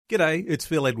G'day, it's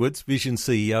Phil Edwards, Vision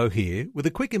CEO here, with a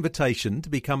quick invitation to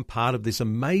become part of this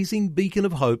amazing beacon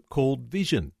of hope called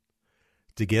Vision.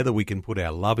 Together we can put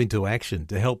our love into action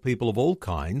to help people of all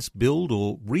kinds build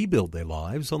or rebuild their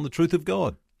lives on the truth of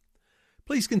God.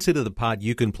 Please consider the part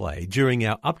you can play during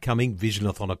our upcoming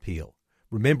Visionathon appeal,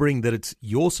 remembering that it's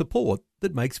your support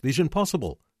that makes Vision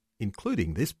possible,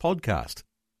 including this podcast.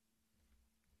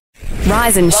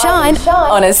 Rise and shine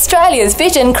on Australia's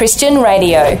Vision Christian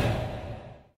Radio.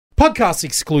 Podcast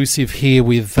exclusive here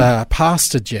with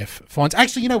Pastor Jeff Fines.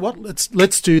 Actually, you know what?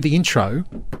 Let's do the intro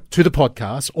to the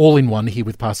podcast all in one here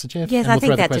with Pastor Jeff. Yes, I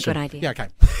think that's a good idea. Yeah, okay.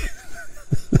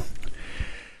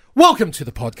 Welcome to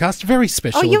the podcast. Very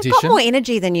special edition. Oh, you've got more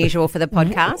energy than usual for the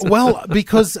podcast. Well,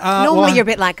 because... normally you're a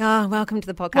bit like, welcome to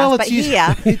the podcast. But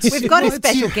here, we've got a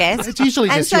special guest. It's usually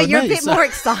and just so you and you're me, a bit more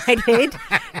excited.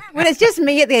 When it's just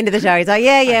me at the end of the show, it's like,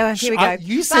 yeah, here we go.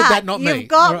 You said that, not me. You've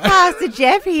got Pastor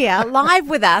Jeff here live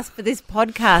with us for this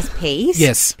podcast piece.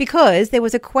 Yes. Because there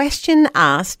was a question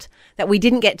asked that we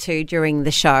didn't get to during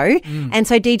the show. And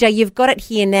so, DJ, you've got it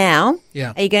here now.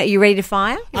 Yeah. Are you ready to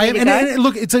fire? And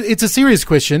look, it's a serious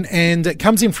question, and it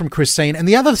comes in from Christine. And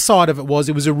the other side of it was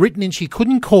a written in. She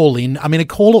couldn't call in. I mean, a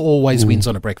caller always wins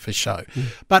on a breakfast show.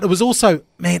 But it was also,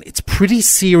 man, it's pretty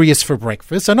serious for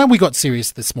breakfast. I know we got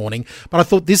serious this morning, but I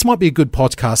thought this might be a good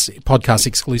podcast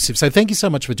exclusive. So thank you so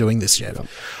much for doing this, Jeff.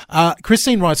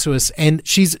 Christine writes to us, and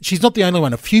she's not the only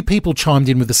one. A few people chimed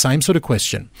in with the same sort of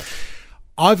question.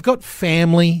 I've got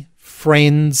family,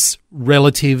 friends,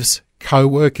 relatives,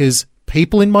 co-workers,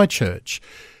 people in my church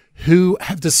who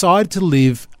have decided to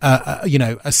live,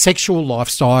 a sexual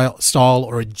lifestyle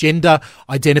or a gender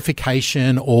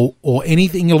identification or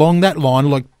anything along that line,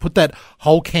 like put that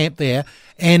whole camp there,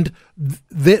 and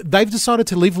they've decided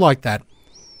to live like that.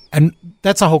 And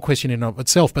that's a whole question in and of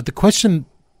itself. But the question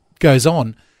goes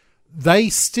on. They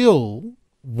still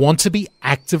want to be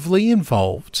actively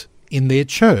involved in their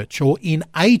church or in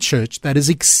a church that is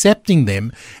accepting them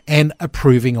and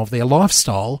approving of their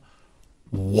lifestyle.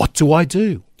 What do I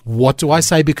do? What do I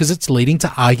say? Because it's leading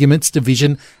to arguments,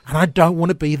 division, and I don't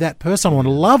want to be that person. I want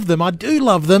to love them. I do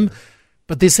love them.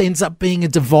 But this ends up being a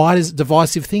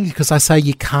divisive thing because I say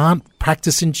you can't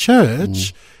practice in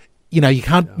church. You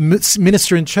can't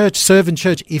minister in church, serve in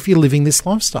church if you're living this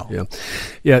lifestyle.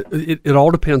 Yeah. It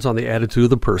all depends on the attitude of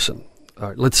the person. All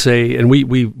right, let's say, and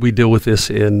we deal with this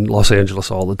in Los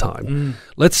Angeles all the time.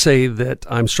 Let's say that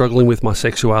I'm struggling with my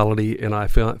sexuality and I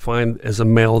find as a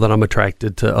male that I'm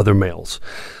attracted to other males.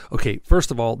 Okay,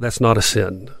 first of all, that's not a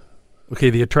sin.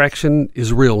 Okay, the attraction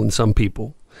is real in some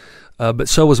people, but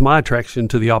so was my attraction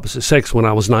to the opposite sex when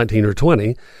I was 19 or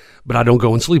 20, but I don't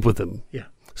go and sleep with them. Yeah.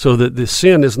 So the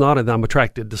sin is not that I'm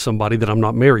attracted to somebody that I'm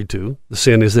not married to. The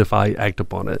sin is if I act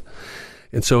upon it.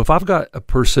 And so if I've got a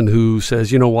person who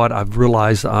says, you know what, I've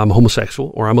realized I'm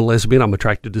homosexual or I'm a lesbian, I'm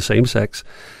attracted to same sex,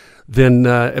 then,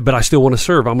 but I still want to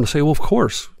serve, I'm going to say, well, of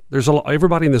course,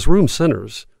 everybody in this room is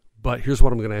sinners, but here's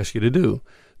what I'm going to ask you to do.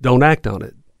 Don't act on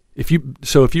it. If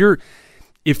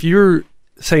you're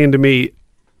saying to me,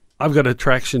 I've got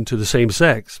attraction to the same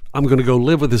sex, I'm going to go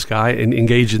live with this guy and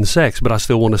engage in sex, but I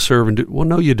still want to serve and do, well,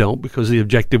 no, you don't, because the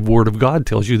objective word of God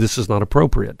tells you this is not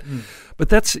appropriate. But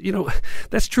that's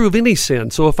true of any sin.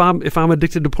 So if I'm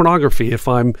addicted to pornography, if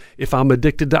I'm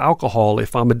addicted to alcohol,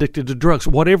 if I'm addicted to drugs,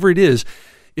 whatever it is,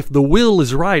 if the will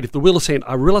is right, if the will is saying,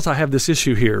 I realize I have this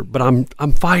issue here, but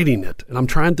I'm fighting it and I'm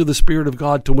trying through the Spirit of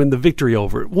God to win the victory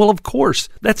over it. Well, of course,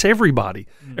 that's everybody.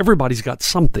 Everybody's got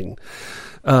something.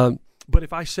 But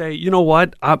if I say, you know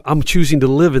what, I'm choosing to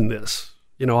live in this.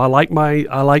 I like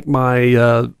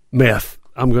my meth.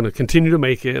 I'm going to continue to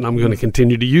make it, and I'm going to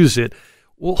continue to use it.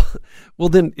 Well,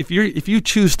 then if you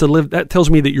choose to live, that tells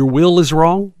me that your will is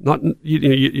wrong. Not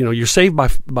you're saved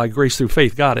by grace through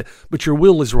faith, got it. But your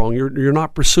will is wrong. You're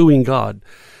not pursuing God.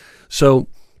 So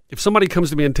if somebody comes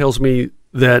to me and tells me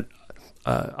that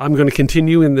I'm going to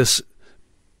continue in this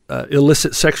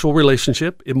illicit sexual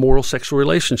relationship, immoral sexual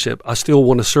relationship, I still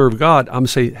want to serve God, I'm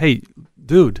saying, hey,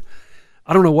 dude,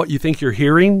 I don't know what you think you're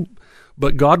hearing,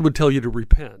 but God would tell you to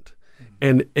repent.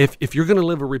 And if you're going to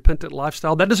live a repentant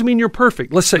lifestyle, that doesn't mean you're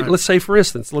perfect. Let's say for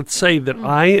instance, let's say that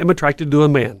I am attracted to a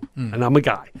man and I'm a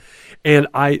guy, and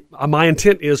my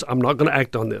intent is I'm not going to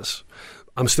act on this.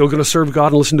 I'm still going to serve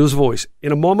God and listen to his voice.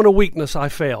 In a moment of weakness, I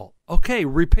fail. Okay,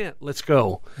 repent, let's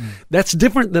go. That's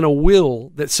different than a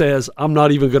will that says, I'm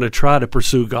not even going to try to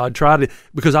pursue God,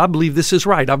 because I believe this is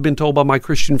right. I've been told by my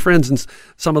Christian friends, and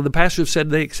some of the pastors said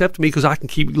they accept me because I can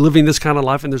keep living this kind of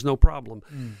life and there's no problem.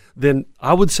 Then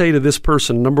I would say to this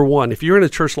person, number one, if you're in a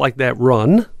church like that,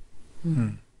 run.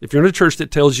 if you're in a church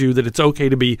that tells you that it's okay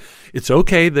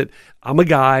that I'm a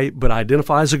guy, but I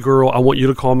identify as a girl, I want you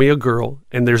to call me a girl,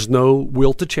 and there's no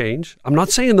will to change. I'm not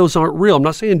saying those aren't real. I'm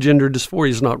not saying gender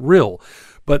dysphoria is not real.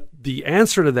 But the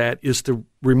answer to that is to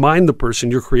remind the person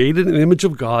you're created in the image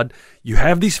of God. You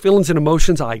have these feelings and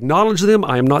emotions. I acknowledge them.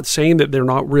 I am not saying that they're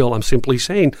not real. I'm simply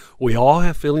saying we all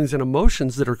have feelings and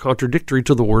emotions that are contradictory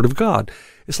to the Word of God.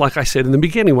 It's like I said in the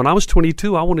beginning. When I was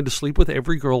 22, I wanted to sleep with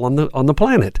every girl on the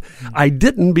planet. I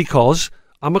didn't because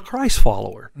I'm a Christ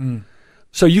follower.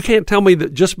 So you can't tell me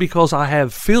that just because I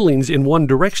have feelings in one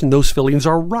direction, those feelings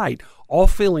are right. All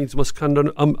feelings must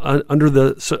come under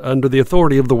the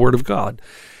authority of the Word of God.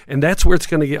 And that's where it's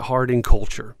going to get hard in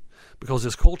culture. Because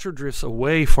as culture drifts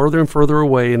away, further and further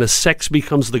away, and as sex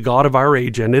becomes the god of our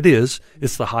age, and it's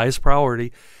the highest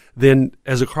priority, then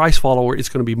as a Christ follower, it's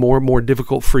going to be more and more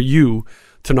difficult for you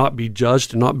to not be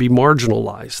judged and not be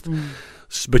marginalized.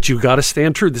 But you've got to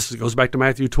stand true. This goes back to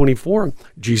Matthew 24.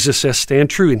 Jesus says, stand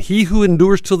true, and he who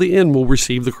endures till the end will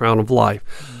receive the crown of life.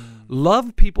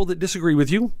 Love people that disagree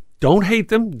with you. Don't hate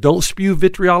them. Don't spew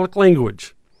vitriolic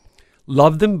language.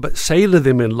 Love them, but say to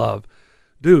them in love,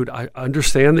 dude, I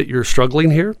understand that you're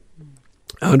struggling here.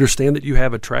 I understand that you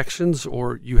have attractions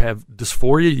or you have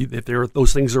dysphoria, that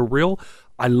those things are real.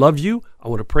 I love you. I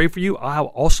want to pray for you. I have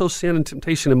also sin and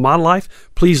temptation in my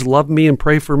life. Please love me and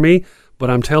pray for me.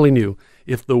 But I'm telling you,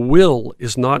 if the will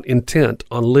is not intent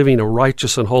on living a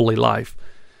righteous and holy life,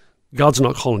 God's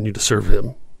not calling you to serve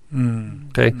him.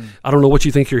 Okay, I don't know what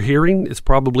you think you're hearing. It's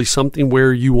probably something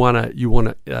where you want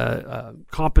to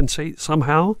compensate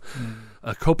somehow,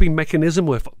 a coping mechanism.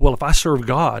 If I serve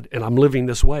God and I'm living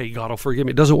this way, God will forgive me.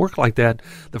 It doesn't work like that.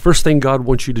 The first thing God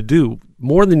wants you to do,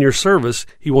 more than your service,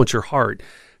 he wants your heart.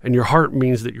 And your heart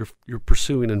means that you're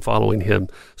pursuing and following him.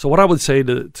 So what I would say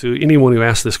to anyone who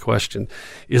asks this question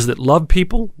is that love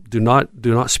people. Do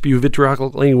not spew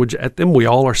vitriolic language at them. We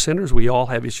all are sinners. We all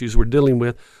have issues we're dealing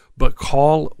with. But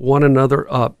call one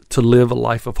another up to live a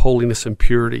life of holiness and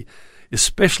purity,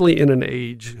 especially in an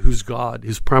age whose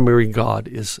primary God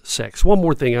is sex. One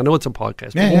more thing. I know it's a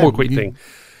podcast, but one more quick thing.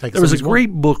 There was a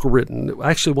great book written,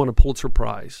 actually won a Pulitzer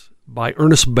Prize, by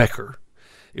Ernest Becker.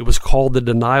 It was called The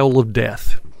Denial of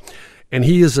Death. And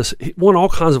he won all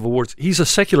kinds of awards. He's a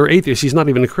secular atheist. He's not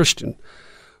even a Christian.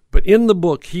 But in the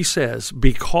book, he says,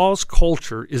 because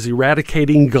culture is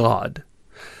eradicating God,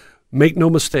 make no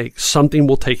mistake, something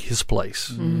will take his place.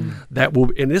 And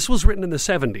this was written in the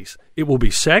 70s. It will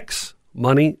be sex,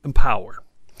 money, and power.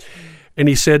 And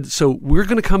he said, so we're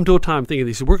going to come to a time, we're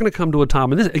going to come to a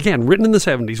time, and this, again, written in the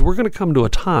 70s, we're going to come to a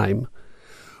time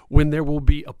when there will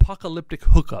be apocalyptic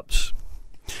hookups.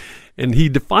 And he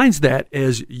defines that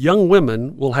as young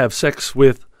women will have sex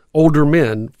with older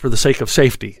men for the sake of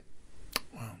safety.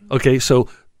 Wow. Okay, so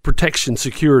protection,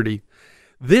 security.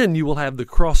 Then you will have the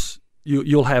cross.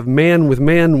 You'll have man with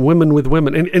man, women with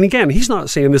women. And again, he's not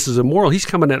saying this is immoral. He's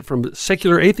coming at it from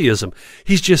secular atheism.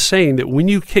 He's just saying that when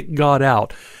you kick God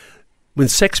out, when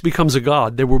sex becomes a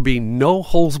god, there will be no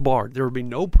holes barred. There will be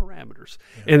no parameters.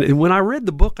 Yeah. And when I read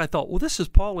the book, I thought, well, this is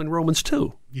Paul in Romans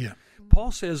 2. Yeah.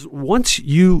 Paul says once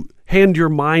you hand your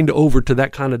mind over to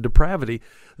that kind of depravity,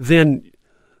 then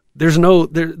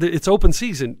it's open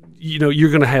season. You know, you're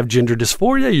going to have gender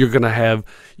dysphoria. You're going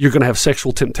to have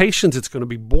sexual temptations. It's going to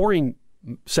be boring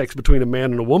sex between a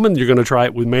man and a woman. You're going to try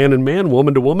it with man and man,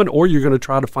 woman to woman, or you're going to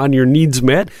try to find your needs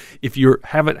met. If you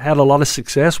haven't had a lot of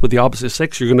success with the opposite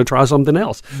sex, you're going to try something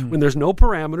else. When there's no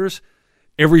parameters,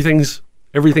 everything's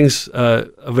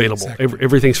available. Exactly.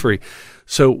 Everything's free.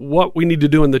 So what we need to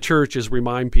do in the church is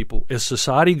remind people, as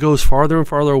society goes farther and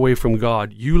farther away from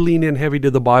God, you lean in heavy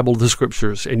to the Bible, the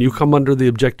Scriptures, and you come under the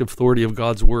objective authority of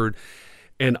God's Word.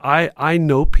 And I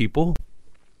know people.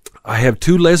 I have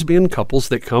 2 lesbian couples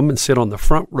that come and sit on the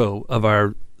front row of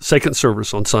our second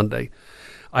service on Sunday.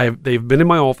 They've been in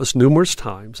my office numerous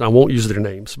times. I won't use their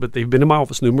names, but they've been in my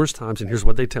office numerous times, and here's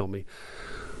what they tell me.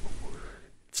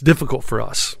 It's difficult for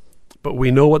us, but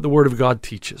we know what the Word of God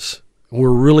teaches. We're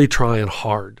really trying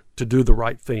hard to do the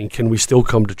right thing. Can we still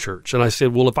come to church? And I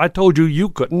said, well, if I told you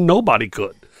couldn't, nobody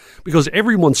could, because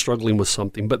everyone's struggling with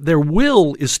something. But their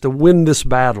will is to win this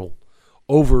battle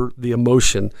over the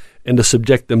emotion and to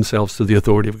subject themselves to the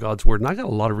authority of God's Word. And I got a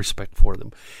lot of respect for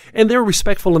them. And they're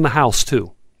respectful in the house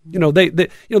too. You know,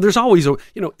 there's always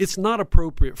it's not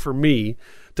appropriate for me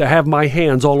to have my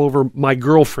hands all over my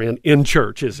girlfriend in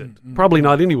church, is it? Mm-hmm. Probably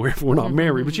not anywhere if we're not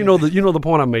married, but you know the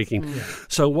point I'm making. Yeah.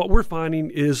 So what we're finding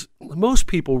is most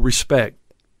people respect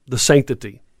the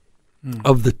sanctity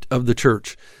of the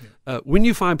church. Yeah. When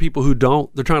you find people who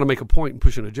don't, they're trying to make a point and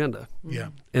push an agenda. Yeah.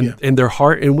 And their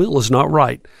heart and will is not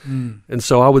right. And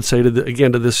so I would say to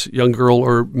this young girl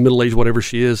or middle-aged, whatever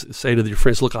she is, say to your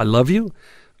friends, look, I love you.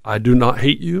 I do not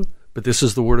hate you, but this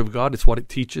is the word of God. It's what it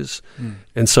teaches.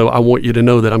 And so I want you to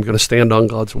know that I'm going to stand on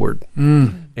God's word.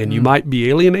 And you might be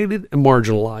alienated and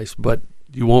marginalized, but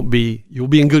you'll be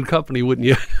in good company, wouldn't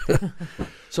you?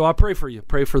 So I pray for you.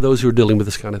 Pray for those who are dealing with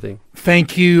this kind of thing.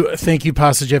 Thank you,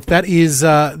 Pastor Jeff.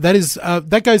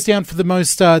 That goes down for the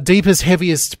most deepest,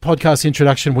 heaviest podcast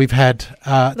introduction we've had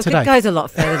today. It goes a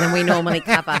lot further than we normally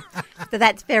cover. So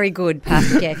that's very good,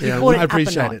 Pastor Jeff. You brought it I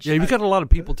appreciate up a it. notch. Yeah, you've got a lot of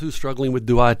people too struggling with,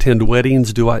 do I attend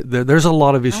weddings? There's a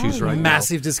lot of issues right now.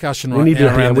 Massive discussion We right need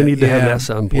now. to have that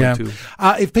some point too.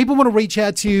 If people want to reach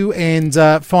out to you and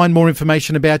find more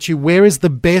information about you, where is the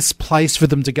best place for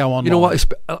them to go online? You know what?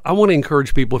 I want to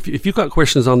encourage people. If you've got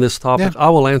questions on this topic, I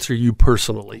will answer you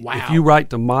personally. Wow. If you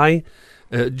write to my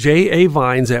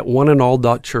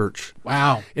javines@oneandall.church.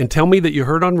 Wow. And tell me that you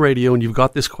heard on radio and you've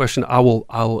got this question,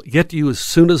 I'll get to you as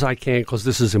soon as I can because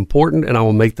this is important and I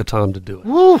will make the time to do it.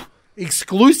 Woo.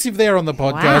 Exclusive there on the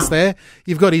podcast. There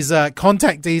you've got his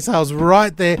contact details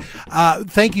right there.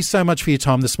 Thank you so much for your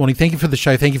time this morning. Thank you for the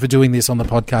show. Thank you for doing this on the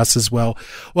podcast as well.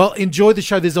 Well, enjoy the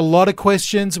show. There's a lot of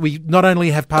questions. We not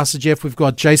only have Pastor Jeff, we've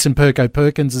got Jason Perko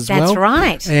Perkins as well. That's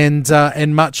right.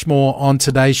 And much more on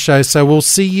today's show. So we'll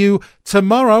see you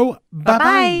tomorrow.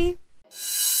 Bye-bye.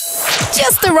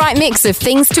 Just the right mix of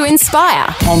things to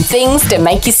inspire and things to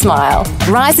make you smile.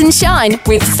 Rise and shine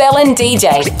with Fel and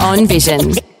DJ on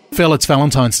Vision. Phil, it's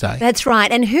Valentine's Day. That's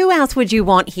right. And who else would you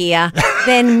want here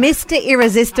than Mr.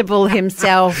 Irresistible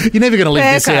himself? You're never going to live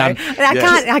this Perko. down.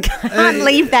 I can't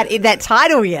leave that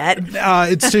title yet.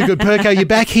 It's too good. Perko, you're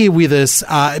back here with us,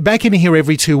 back in here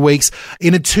every 2 weeks.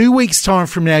 In a 2 weeks' time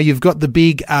from now, you've got the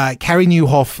big Carrie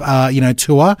Nieuwhof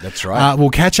tour. That's right. We'll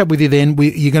catch up with you then.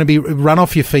 You're going to be run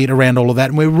off your feet around all of that.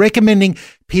 And we're recommending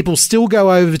people still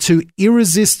go over to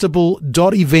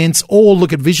irresistible.events or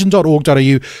look at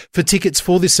vision.org.au for tickets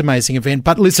for this amazing event.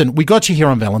 But listen, we got you here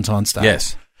on Valentine's Day.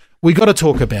 Yes. We got to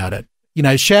talk about it. You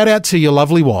know, shout out to your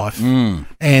lovely wife and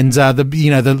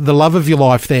the love of your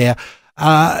life there.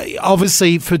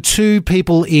 Obviously, for two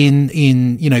people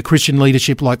in Christian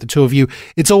leadership like the two of you,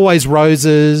 it's always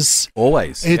roses.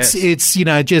 Always. It's You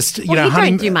don't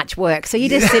do much work, so you're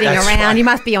just sitting around. Right. You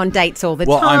must be on dates all the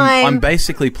time. I'm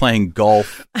basically playing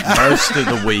golf most of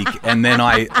the week, and then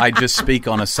I just speak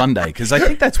on a Sunday because I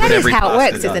think that's what every how it pastor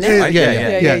works, does, isn't it? right?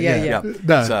 Yeah.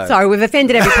 No. Sorry, we've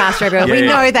offended every pastor everywhere. We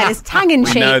know that is tongue in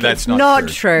cheek. We know that's it's not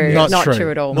true. Not Not true. true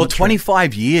at all. Well,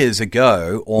 25 years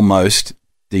ago, almost,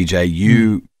 DJ,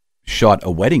 you shot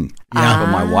a wedding for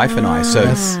my wife and I.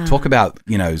 So talk about,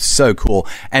 so cool.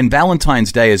 And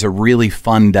Valentine's Day is a really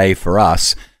fun day for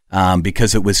us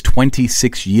because it was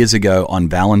 26 years ago on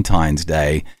Valentine's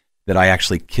Day that I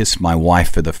actually kissed my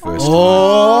wife for the first time.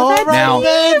 Oh, Now,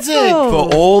 romantic.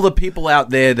 for all the people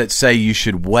out there that say you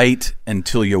should wait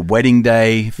until your wedding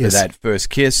day for that first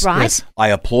kiss, Right. I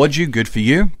applaud you. Good for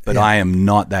you. But I am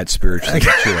not that spiritually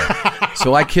mature.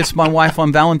 So I kissed my wife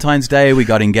on Valentine's Day. We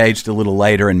got engaged a little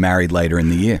later and married later in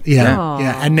the year.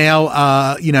 Yeah. And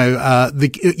now,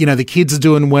 the kids are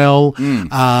doing well.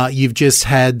 You've just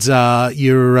had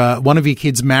your one of your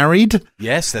kids married.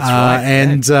 Yes, that's right.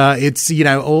 And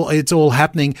it's all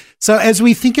happening. So as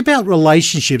we think about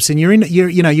relationships, and you're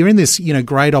in this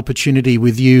great opportunity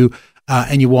with you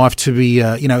and your wife to be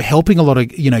helping a lot of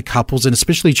couples and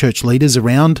especially church leaders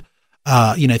around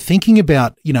thinking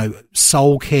about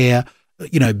soul care,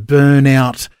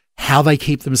 burnout, how they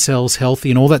keep themselves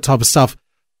healthy, and all that type of stuff.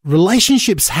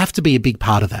 Relationships have to be a big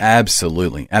part of that.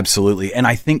 Absolutely. And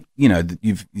I think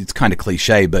it's kind of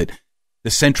cliche, but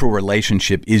the central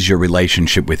relationship is your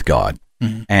relationship with God.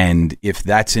 Mm-hmm. And if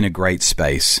that's in a great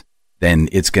space, then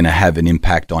it's going to have an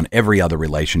impact on every other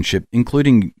relationship,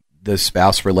 including the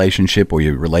spouse relationship or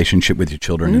your relationship with your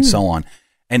children and so on.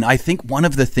 And I think one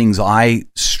of the things I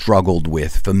struggled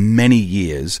with for many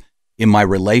years in my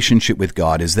relationship with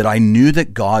God is that I knew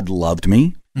that God loved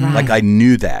me. Right. Like I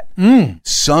knew that.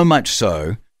 So much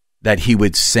so that he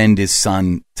would send his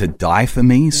son to die for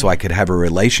me so I could have a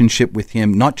relationship with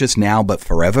him, not just now, but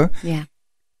forever. Yeah.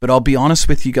 But I'll be honest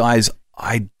with you guys,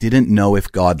 I didn't know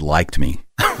if God liked me.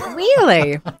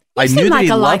 Really? I seem knew that like he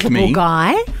a loved likable me.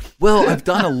 guy. Well, I've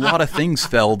done a lot of things,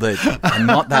 Fel, that are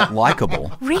not that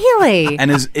likable. Really?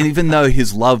 And even though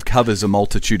his love covers a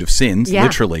multitude of sins,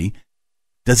 literally,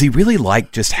 does he really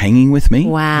like just hanging with me?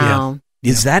 Wow.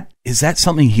 Is that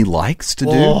something he likes to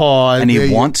do and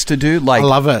he wants to do? Like, I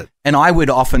love it. And I would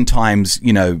oftentimes,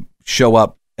 show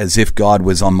up as if God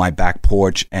was on my back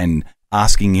porch and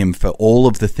asking him for all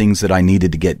of the things that I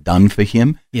needed to get done for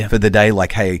him for the day.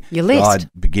 Like, hey, Your list. God,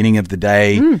 beginning of the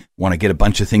day, want to get a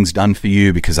bunch of things done for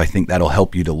you because I think that'll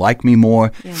help you to like me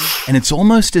more. Yeah. And it's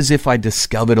almost as if I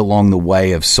discovered along the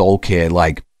way of soul care,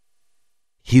 like,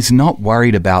 he's not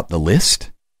worried about the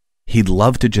list. He'd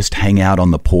love to just hang out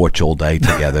on the porch all day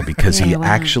together because he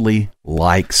actually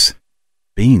likes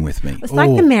being with me. It's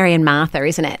like the Mary and Martha,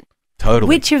 isn't it? Totally.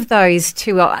 Which of those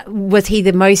two was he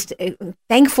the most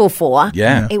thankful for?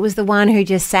 Yeah. It was the one who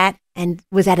just sat and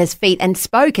was at his feet and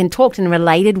spoke and talked and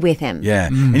related with him. Yeah.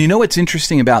 And you know what's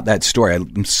interesting about that story?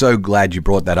 I'm so glad you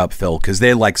brought that up, Phil, because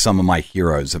they're like some of my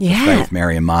heroes of the faith,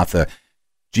 Mary and Martha.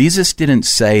 Jesus didn't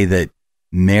say that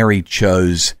Mary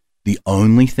chose the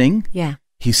only thing. Yeah.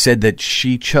 He said that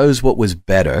she chose what was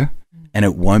better and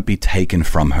it won't be taken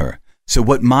from her. So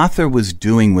what Martha was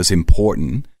doing was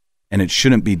important and it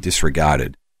shouldn't be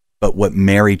disregarded. But what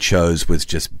Mary chose was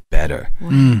just better.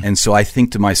 And so I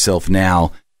think to myself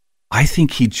now, I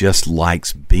think he just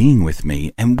likes being with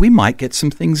me, and we might get some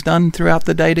things done throughout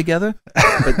the day together,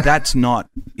 but that's not,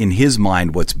 in his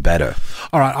mind, what's better.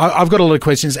 All right, I've got a lot of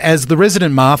questions. As the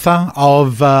resident Martha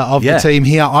of the team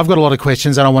here, I've got a lot of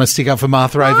questions, and I want to stick up for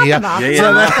Martha over here.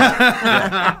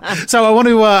 So I want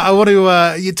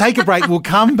to you take a break. We'll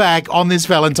come back on this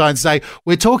Valentine's Day.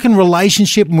 We're talking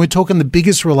relationship, and we're talking the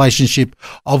biggest relationship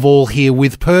of all here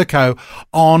with Perko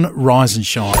on Rise and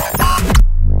Shine.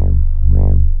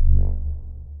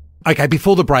 Okay,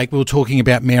 before the break, we were talking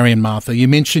about Mary and Martha. You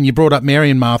brought up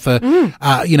Mary and Martha,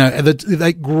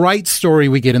 the great story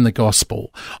we get in the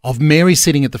gospel of Mary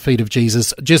sitting at the feet of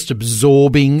Jesus, just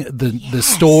absorbing the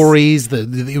stories,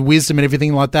 the wisdom and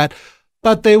everything like that.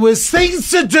 But there was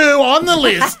things to do on the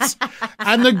list,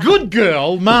 and the good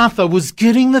girl, Martha, was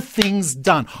getting the things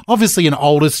done. Obviously an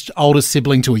oldest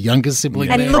sibling to a younger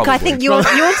sibling. And there. look, I think you're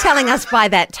telling us by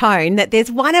that tone that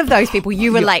there's one of those people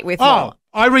you relate with more.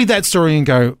 I read that story and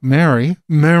go, Mary,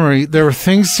 there are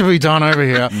things to be done over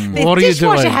here. What are you doing? The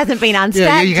dishwasher hasn't been unstacked.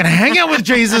 Yeah, you can hang out with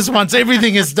Jesus once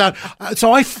everything is done.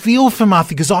 So I feel for Martha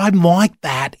because I'm like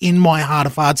that in my heart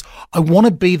of hearts. I want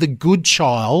to be the good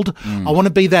child. I want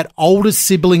to be that older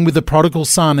sibling with the prodigal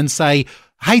son and say,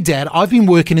 hey, Dad, I've been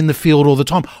working in the field all the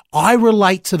time. I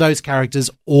relate to those characters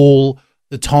all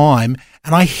the time.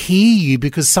 And I hear you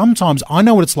because sometimes I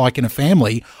know what it's like in a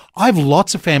family. I have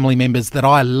lots of family members that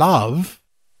I love.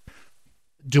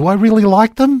 Do I really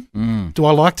like them? Do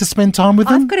I like to spend time with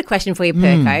them? I've got a question for you,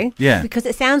 Perko. Yeah. Because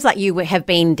it sounds like you have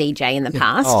been DJ in the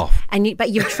past,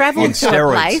 but you've travelled to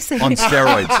a place on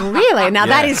steroids. Really? Now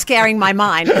that is scaring my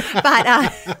mind.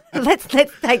 But let's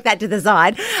take that to the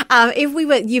side.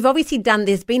 You've obviously done.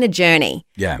 There's been a journey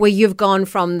where you've gone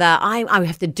from the I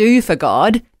have to do for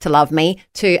God to love me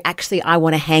to actually I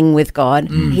want to hang with God.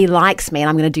 He likes me, and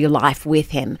I'm going to do life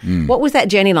with Him. What was that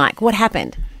journey like? What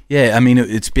happened? Yeah, I mean,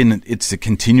 it's a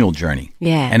continual journey.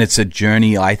 Yeah. And it's a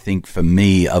journey, I think, for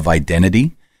me, of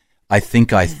identity. I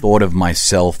think I thought of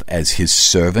myself as his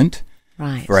servant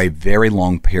for a very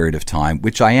long period of time,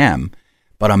 which I am,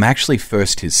 but I'm actually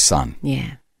first his son.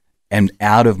 Yeah. And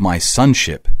out of my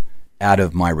sonship, out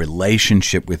of my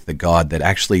relationship with the God that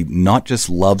actually not just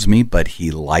loves me, but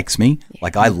he likes me. Yeah.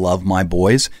 Like I love my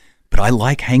boys, but I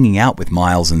like hanging out with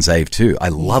Miles and Zave too. I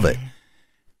love it.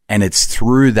 And it's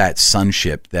through that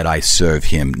sonship that I serve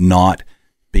him, not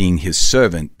being his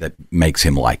servant that makes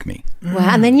him like me. Well,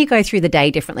 and then you go through the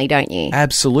day differently, don't you?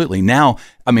 Absolutely. Now,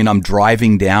 I mean, I'm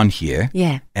driving down here,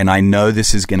 and I know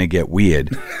this is going to get weird,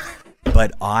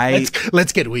 but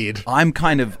let's get weird. I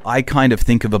kind of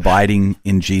think of abiding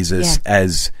in Jesus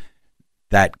as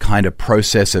that kind of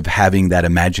process of having that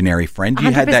imaginary friend.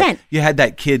 100%. You had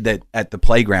that kid that at the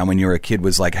playground when you were a kid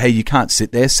was like, hey, you can't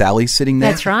sit there. Sally's sitting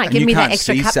there. That's right. And Give you me can't that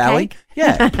extra see cupcake. Sally.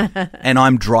 Yeah. And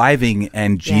I'm driving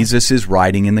and Jesus is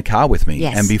riding in the car with me.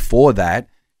 Yes. And before that,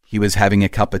 he was having a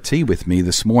cup of tea with me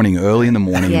this morning, early in the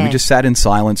morning. Yeah. We just sat in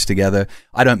silence together.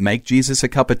 I don't make Jesus a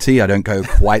cup of tea. I don't go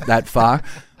quite that far,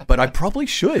 but I probably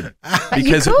should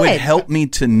because it would help me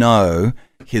to know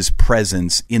his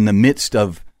presence in the midst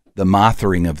of the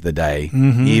Marthering of the day,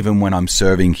 even when I'm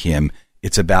serving him.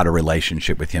 It's about a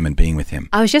relationship with him and being with him.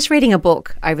 I was just reading a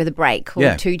book over the break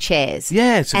called Two Chairs.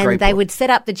 Yeah, it's a great book. And they would set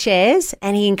up the chairs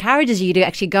and he encourages you to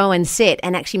actually go and sit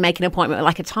and actually make an appointment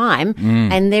like a time.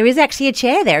 And there is actually a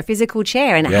chair there, a physical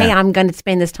chair. And hey, I'm going to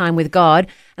spend this time with God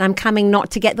and I'm coming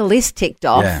not to get the list ticked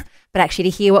off, but actually to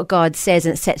hear what God says,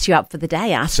 and it sets you up for the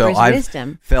day. Ask for his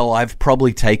wisdom. Phil, I've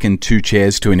probably taken 2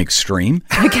 chairs to an extreme.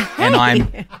 Okay.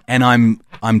 And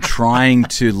I'm trying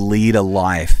to lead a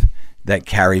life that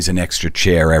carries an extra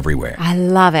chair everywhere. I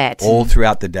love it. All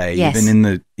throughout the day, yes.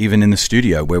 even in the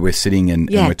studio where we're sitting and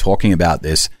we're talking about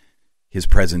this. his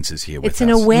presence is here with us. It's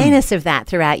an awareness of that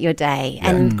throughout your day.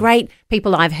 And great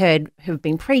people I've heard who've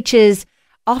been preachers,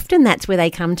 often that's where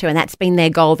they come to, and that's been their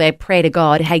goal, their prayer to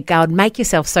God. Hey, God, make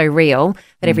yourself so real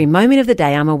that every moment of the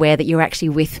day I'm aware that you're actually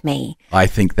with me. I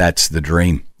think that's the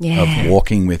dream of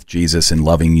walking with Jesus in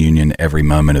loving union every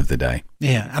moment of the day.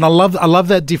 Yeah, and I love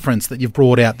that difference that you've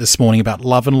brought out this morning about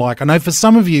love and like. I know for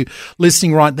some of you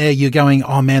listening right there, you're going,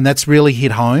 oh man, that's really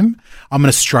hit home. I'm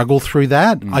going to struggle through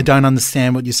that. I don't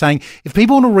understand what you're saying. If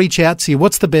people want to reach out to you,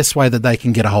 what's the best way that they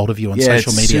can get a hold of you on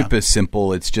social media? It's super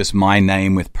simple. It's just my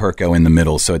name with Perko in the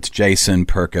middle. So it's Jason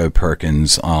Perko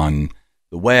Perkins on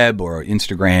the web or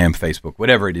Instagram, Facebook,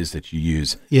 whatever it is that you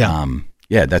use.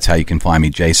 Yeah, that's how you can find me,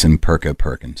 Jason Perko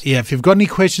Perkins. Yeah, if you've got any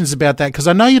questions about that, because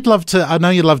I know you'd love to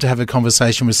have a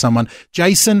conversation with someone.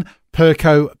 Jason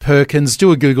Perko Perkins.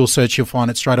 Do a Google search, you'll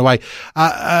find it straight away.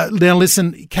 Now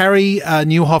listen, Carrie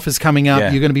Nieuwhof is coming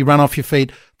up. You're going to be run off your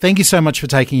feet. Thank you so much for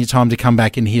taking your time to come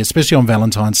back in here, especially on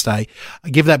Valentine's Day.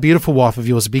 Give that beautiful wife of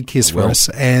yours a big kiss for us.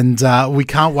 And we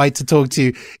can't wait to talk to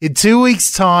you in 2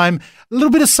 weeks' time. A little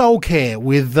bit of soul care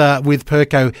with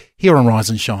Perko here on Rise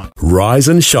and Shine. Rise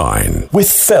and Shine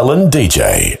with Fel and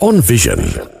DJ on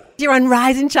Vision. You're on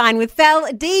Rise and Shine with Fel,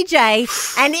 DJ,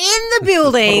 and in the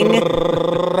building,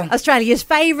 Australia's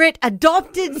favourite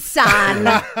adopted son,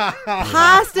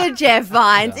 Pastor Jeff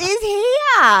Vines, is here.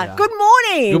 Yeah. Good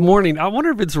morning. Good morning. I wonder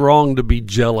if it's wrong to be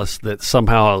jealous that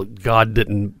somehow God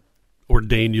didn't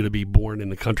ordain you to be born in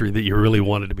the country that you really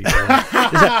wanted to be born.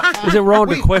 Is it wrong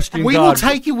to question God? We will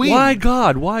take you in. Why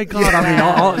God? Why God? Yeah.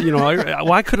 I mean,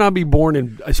 why couldn't I be born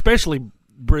in, especially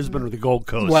Brisbane or the Gold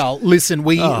Coast? Well, listen,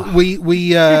 we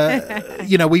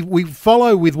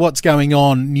follow with what's going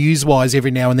on news-wise every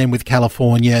now and then with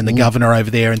California and the governor over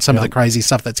there and some of the crazy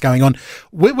stuff that's going on.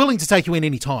 We're willing to take you in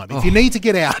any time. If you need to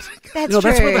get out. That's true.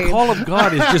 That's where the call of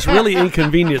God is just really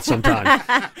inconvenient sometimes.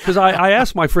 Because I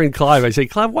asked my friend Clive, I say,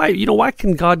 Clive, why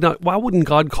wouldn't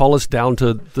God call us down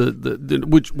to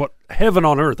what heaven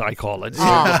on earth, I call it.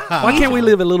 Why can't we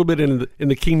live a little bit in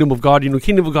the kingdom of God?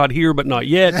 Kingdom of God here, but not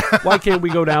yet. Why can't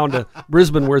we go down to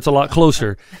Brisbane where it's a lot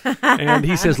closer? And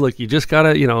he says, look, you just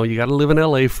gotta, you gotta live in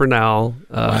LA for now,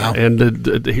 and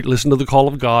listen to the call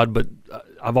of God. But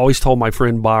I've always told my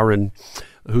friend Byron,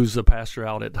 who's a pastor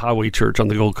out at Highway Church on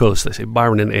the Gold Coast. They say,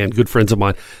 Byron and Ann, good friends of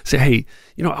mine, say, hey,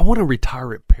 I want to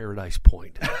retire at Paradise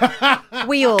Point.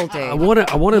 We all do. I want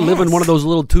to live in one of those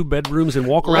little 2 bedrooms and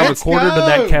walk around the corner to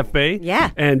that cafe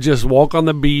and just walk on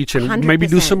the beach and 100%. Maybe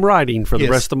do some riding for the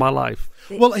rest of my life.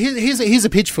 Well, here's a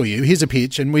pitch for you. Here's a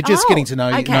pitch, and we're just getting to know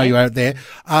you out there.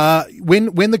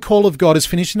 When the call of God is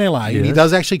finished in LA, and he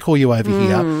does actually call you over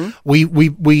here, we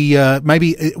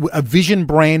maybe a Vision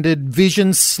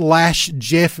 /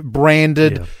 Jeff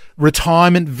branded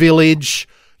retirement village.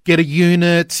 Get a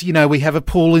unit, we have a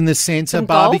pool in the centre,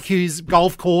 barbecues,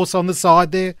 golf course on the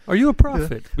side there. Are you a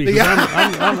prophet? Because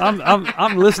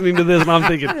I'm listening to this and I'm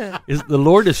thinking, the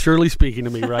Lord is surely speaking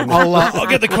to me right now. I'll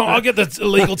get the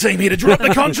legal team here to drop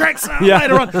the contracts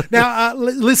later on. Now,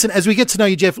 listen, as we get to know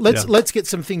you, Jeff, let's get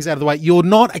some things out of the way. You're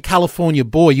not a California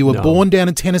boy. You were born down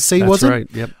in Tennessee, wasn't it?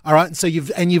 That's right. Yep. All right. So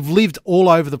you've lived all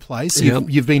over the place.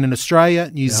 You've been in Australia,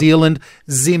 New Zealand,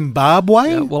 Zimbabwe.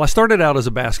 Yeah. Well, I started out as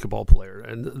a basketball player,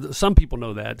 and some people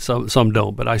know that, some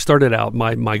don't. But I started out,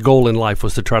 my goal in life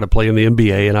was to try to play in the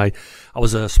NBA, and I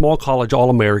was a small college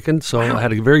All-American, so I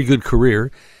had a very good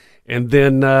career. And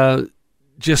then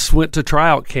just went to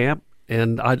tryout camp,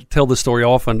 and I tell this story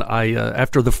often.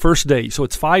 After the first day, so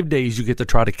it's 5 days you get to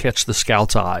try to catch the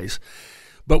scouts' eyes.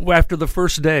 But after the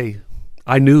first day,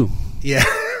 I knew. Yeah.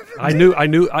 I knew,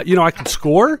 I could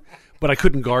score, but I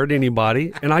couldn't guard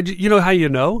anybody. And how you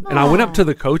know? And I went up to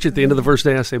the coach at the end of the first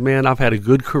day. I said, man, I've had a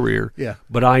good career,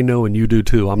 but I know, and you do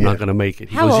too, I'm not going to make it.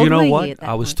 He goes, you know what?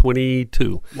 I was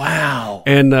 22. Wow.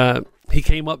 And he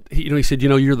came up, he said,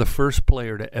 you're the first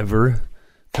player to ever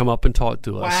come up and talk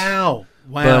to us. Wow.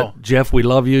 But Jeff, we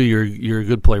love you. You're a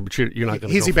good player, but you're not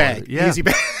going to. Easy bag. Yeah. Easy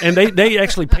bag. And they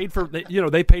actually paid for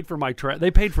they paid for my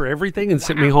they paid for everything and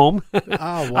sent me home.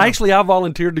 Oh, wow. I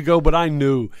volunteered to go, but I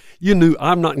knew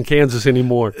I'm not in Kansas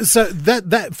anymore. So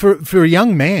that for a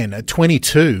young man at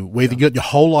 22, where you got your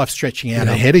whole life stretching out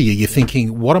ahead of you, you're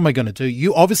thinking, what am I going to do?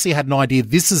 You obviously had an idea.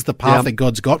 This is the path that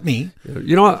God's got me.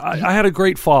 I had a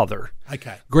great father.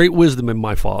 Okay. Great wisdom in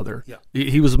my father. Yeah.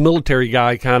 He was a military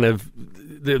guy, kind of.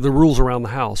 The rules around the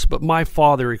house, but my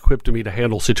father equipped me to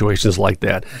handle situations like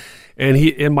that,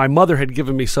 and my mother had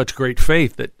given me such great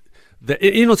faith that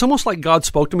it's almost like God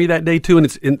spoke to me that day too,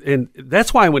 and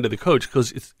that's why I went to the coach,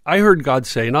 because I heard God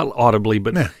say, not audibly,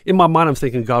 but in my mind I'm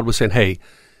thinking God was saying, hey,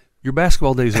 your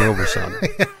basketball days are over, son.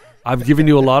 I've given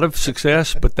you a lot of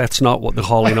success, but that's not what the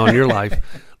calling on your life.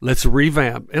 Let's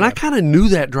revamp. And I kind of knew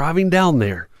that driving down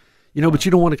there. You know, but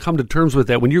you don't want to come to terms with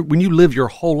that when you live your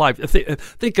whole life.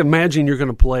 Imagine you're going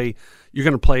to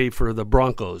play for the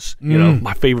Broncos. You know,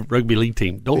 my favorite rugby league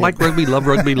team. Don't like rugby, love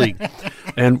rugby league.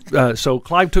 And so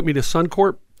Clive took me to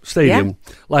Suncorp Stadium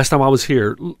last time I was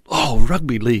here. Oh,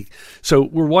 rugby league. So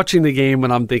we're watching the game,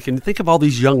 and I'm thinking, think of all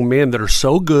these young men that are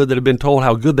so good that have been told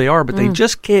how good they are, but they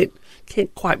just can't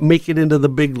quite make it into the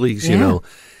big leagues. You know.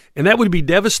 And that would be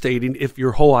devastating if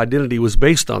your whole identity was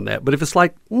based on that. But if it's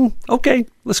like, okay,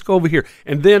 let's go over here.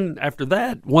 And then after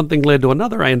that, one thing led to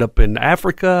another. I end up in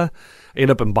Africa, I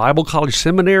end up in Bible College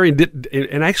Seminary.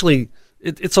 And actually,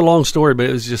 it's a long story, but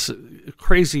it was just a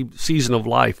crazy season of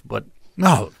life. But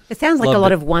it sounds like a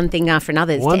lot of one thing after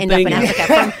another to end up in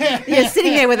Africa. You're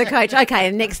sitting there with a coach. Okay,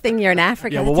 and next thing you're in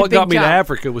Africa. Yeah, well, what got me to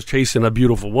Africa was chasing a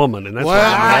beautiful woman, and that's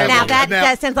now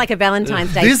that sounds like a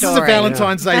Valentine's Day story. This is a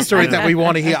Valentine's Day story that we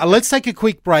want to hear. Let's take a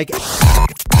quick break.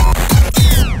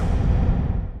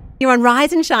 You're on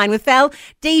Rise and Shine with Fel,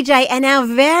 DJ, and our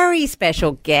very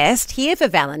special guest here for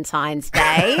Valentine's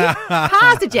Day,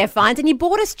 Pastor Jeff Vines, and you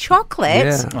bought us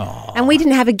chocolate, and we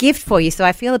didn't have a gift for you, so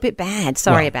I feel a bit bad.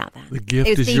 Sorry about that. The gift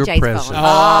it was is DJ's your present.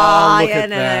 fault. Look at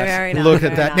that. Very nice. Look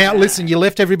at that. Now, listen, you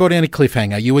left everybody on a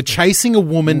cliffhanger. You were chasing a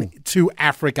woman to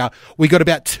Africa. We got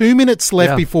about 2 minutes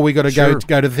left before we got to go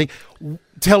to the thing.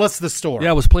 Tell us the story. Yeah,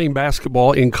 I was playing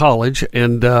basketball in college,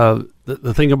 and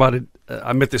the thing about it,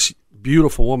 I met this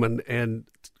beautiful woman, and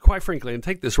quite frankly, and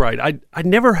take this right, I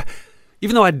never,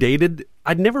 even though I dated,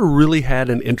 I'd never really had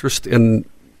an interest in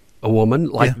a woman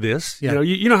like this. Yeah.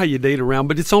 You know how you date around,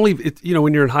 but it's only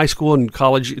when you're in high school and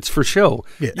college, it's for show.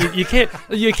 Yeah. You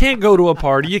can't go to a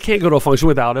party, you can't go to a function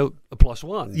without a plus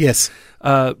one. Yes.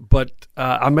 But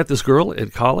I met this girl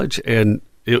at college, and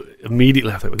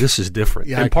immediately I thought, well, this is different.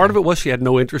 Yeah, and part of it was she had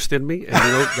no interest in me, and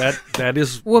that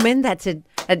is woman. That's an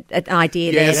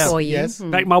idea there for you. Yes.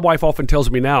 In fact, my wife often tells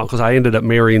me now, because I ended up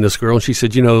marrying this girl, and she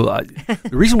said, the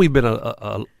reason we've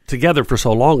been together for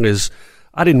so long is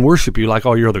I didn't worship you like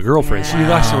all your other girlfriends. Yeah. She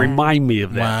likes to remind me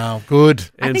of that. Wow, good.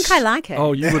 I think I like her.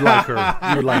 Oh, you would like her.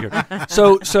 You would like her.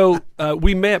 So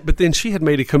we met, but then she had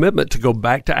made a commitment to go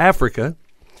back to Africa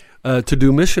to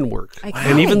do mission work. Okay.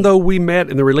 And even though we met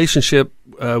and the relationship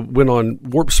went on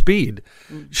warp speed,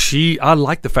 I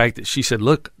liked the fact that she said,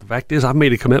 look, the fact is I've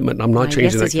made a commitment and I'm not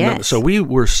changing that commitment. Yes. So we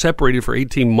were separated for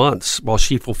 18 months while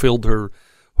she fulfilled her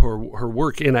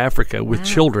work in Africa with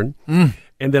children.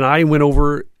 And then I went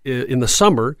over in the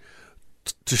summer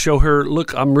to show her,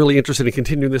 look, I'm really interested in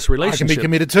continuing this relationship. I can be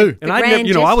committed too. And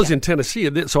I was in Tennessee,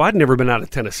 so I'd never been out of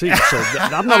Tennessee. So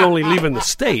I'm not only leaving the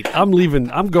state, I'm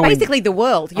going basically the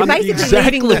world. You're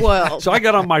leaving the world. So I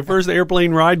got on my first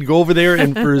airplane ride, go over there,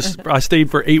 and I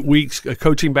stayed for 8 weeks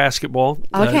coaching basketball.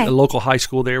 Okay. The local high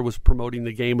school there was promoting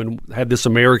the game and had this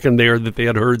American there that they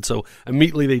had heard. So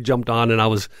immediately they jumped on, and I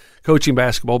was coaching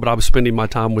basketball, but I was spending my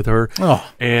time with her.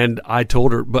 Oh. And I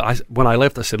told her, when I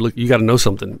left, I said, look, you got to know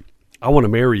something. I want to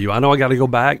marry you. I know I got to go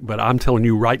back, but I'm telling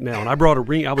you right now. And I brought a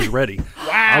ring. I was ready.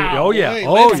 Wow. Oh,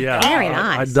 yeah. Very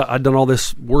nice. I'd done all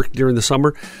this work during the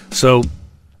summer. So,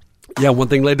 yeah, one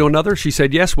thing led to another. She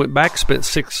said yes, went back, spent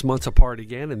 6 months apart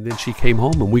again, and then she came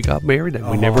home, and we got married, and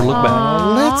we never looked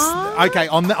back. Okay,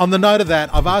 on the note of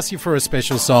that, I've asked you for a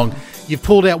special song. You've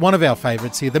pulled out one of our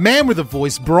favourites here, the man with a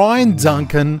voice, Brian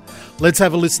Duncan. Let's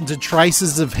have a listen to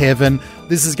Traces of Heaven.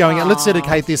 This is going out. Let's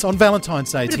dedicate this on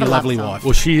Valentine's Day to your lovely wife.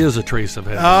 Well, she is a trace of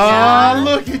heaven. Oh,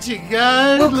 look at you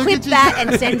go. We'll clip that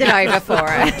and send it over for her.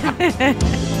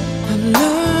 I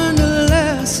learned a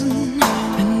lesson,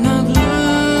 and I've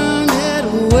learned it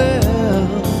well.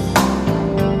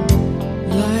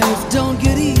 Life don't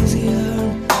get easier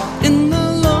in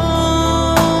the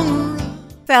long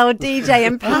run. Fel, DJ,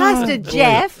 and Pastor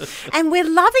Jeff, and we're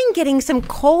loving getting some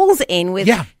calls in with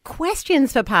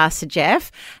questions for Pastor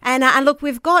Jeff. And look,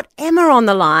 we've got Emma on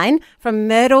the line from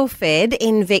Myrtleford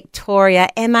in Victoria.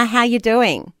 Emma, how you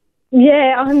doing?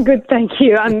 Yeah, I'm good, thank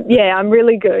you. I'm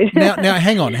really good. Now,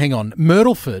 hang on.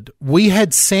 Myrtleford, we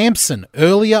had Samson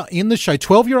earlier in the show,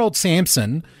 12-year-old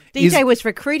Samson. DJ was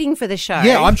recruiting for the show.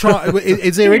 Yeah, I'm trying.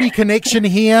 Is there any connection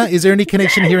here?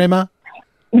 Emma?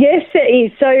 Yes, there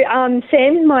is. So,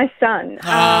 Sam's my son.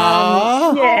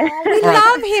 Yeah, we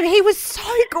love him. He was so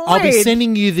good. I'll be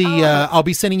sending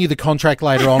you the contract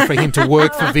later on for him to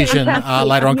work for Vision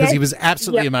later on, because he was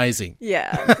absolutely amazing.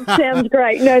 Yeah, sounds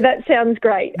great. No, that sounds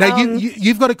great. Now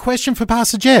you've got a question for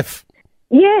Pastor Jeff.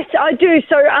 Yes, I do.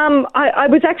 So, I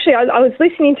was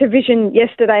listening to Vision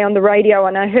yesterday on the radio,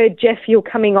 and I heard Jeff, you're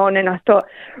coming on, and I thought,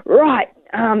 right,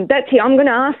 that's it. I'm going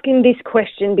to ask him this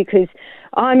question because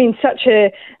I'm in such a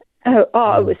It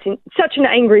was in such an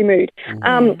angry mood.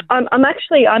 I'm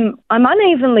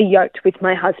unevenly yoked with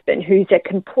my husband, who's a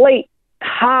complete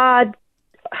heart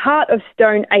of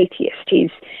stone atheist.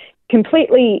 He's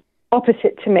completely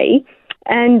opposite to me,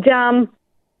 and I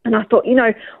thought,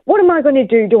 what am I going to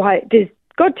do? Does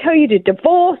God tell you to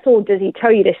divorce, or does He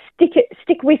tell you to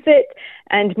stick with it?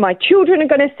 And my children are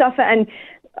going to suffer. And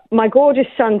my gorgeous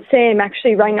son Sam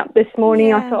actually rang up this morning.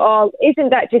 Yeah. I thought, isn't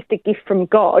that just a gift from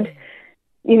God?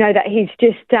 That He's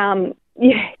just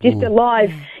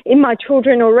alive in my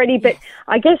children already. But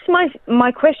I guess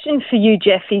my question for you,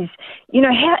 Jeff, is,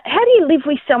 how do you live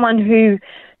with someone who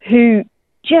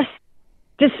just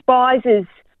despises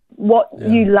what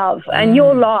you love and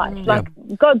your life? Like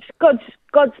God's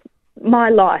my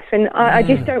life, and I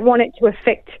just don't want it to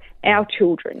affect our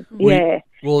children.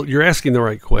 Well, you're asking the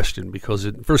right question, because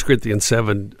in 1 Corinthians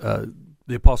 7,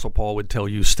 the Apostle Paul would tell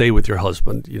you, stay with your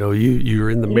husband. You're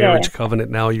in the marriage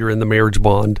covenant now. You're in the marriage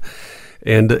bond,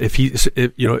 and if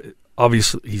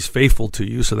obviously he's faithful to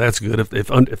you, so that's good.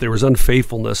 If there was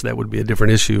unfaithfulness, that would be a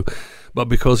different issue. But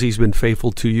because he's been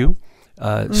faithful to you,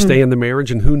 stay in the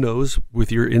marriage, and who knows,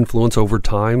 with your influence over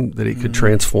time, that it could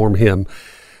transform him.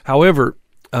 However,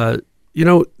 what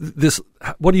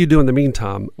do you do in the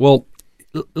meantime? Well,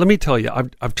 let me tell you,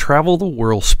 I've traveled the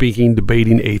world speaking,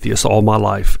 debating atheists all my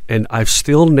life, and I've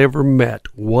still never met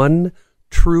one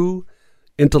true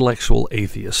intellectual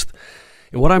atheist.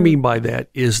 And what I mean by that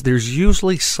is there's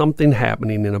usually something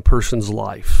happening in a person's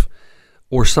life,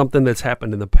 or something that's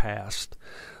happened in the past,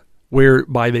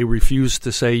 whereby they refuse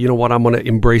to say, I'm going to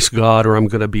embrace God, or I'm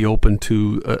going to be open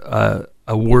to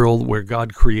a world where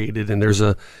God created, and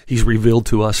He's revealed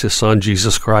to us His Son,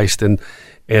 Jesus Christ, and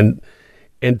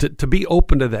to be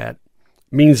open to that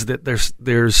means that there's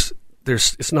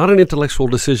it's not an intellectual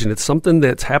decision. It's something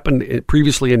that's happened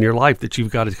previously in your life that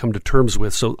you've got to come to terms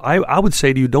with. So I would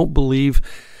say to you, don't believe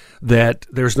that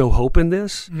there's no hope in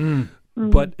this.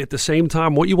 But at the same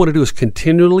time, what you want to do is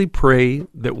continually pray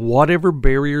that whatever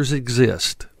barriers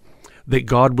exist, that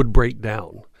God would break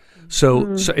down.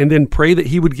 So and then pray that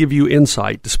He would give you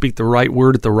insight to speak the right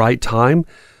word at the right time.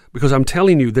 Because I'm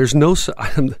telling you, there's no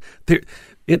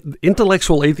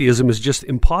intellectual atheism is just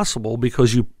impossible,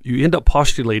 because you end up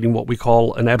postulating what we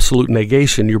call an absolute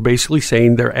negation. You're basically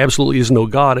saying there absolutely is no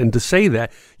God, and to say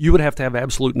that, you would have to have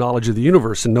absolute knowledge of the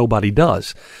universe, and nobody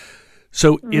does.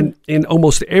 So in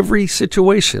almost every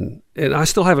situation, and I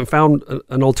still haven't found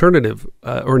an alternative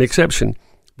or an exception,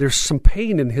 there's some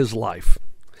pain in his life.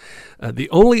 The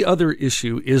only other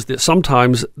issue is that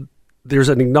sometimes there's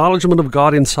an acknowledgement of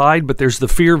God inside, but there's the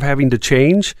fear of having to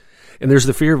change. And there's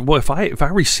the fear of, well, if I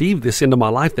receive this into my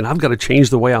life, then I've got to change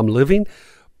the way I'm living.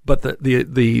 But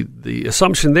the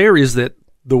assumption there is that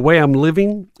the way I'm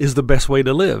living is the best way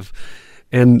to live.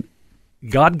 And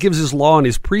God gives His law and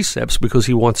His precepts because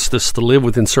He wants us to live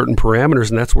within certain parameters,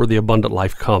 and that's where the abundant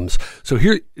life comes. So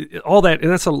here, all that,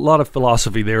 and that's a lot of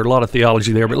philosophy there, a lot of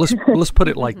theology there, but let's put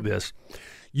it like this.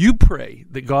 You pray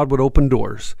that God would open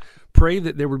doors. Pray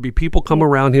that there would be people come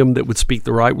around him that would speak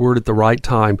the right word at the right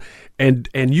time. And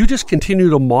you just continue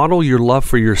to model your love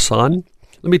for your son.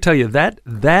 Let me tell you,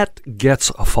 that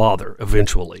gets a father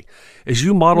eventually. As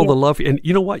you model the love, and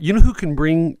you know what? You know who can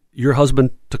bring your husband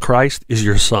to Christ is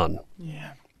your son.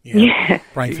 Yeah.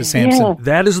 Praying for Samson. Yeah.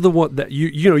 That is the one that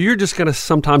you're just going to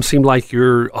sometimes seem like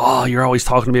you're always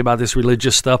talking to me about this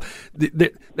religious stuff.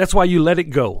 That's why you let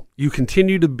it go. You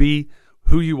continue to be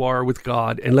who you are with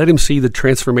God, and let Him see the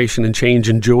transformation and change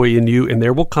and joy in you, and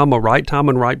there will come a right time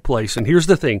and right place. And here's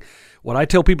the thing. What I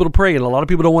tell people to pray, and a lot of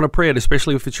people don't want to pray it,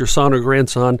 especially if it's your son or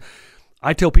grandson,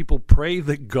 I tell people, pray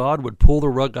that God would pull the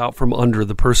rug out from under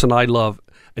the person I love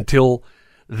until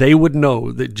they would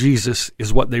know that Jesus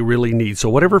is what they really need. So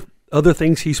whatever other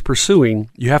things he's pursuing,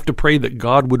 you have to pray that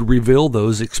God would reveal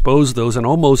those, expose those, and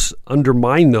almost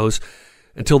undermine those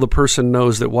until the person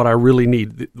knows that what I really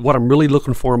need, what I'm really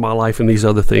looking for in my life and these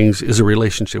other things is a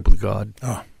relationship with God.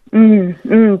 Oh.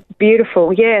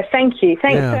 Beautiful. Yeah, thank you.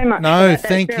 Thanks so much. No,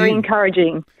 thank you. Very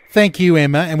encouraging. Thank you,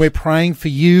 Emma. And we're praying for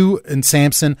you and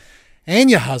Samson and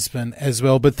your husband as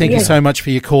well. But thank you so much for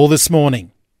your call this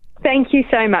morning. Thank you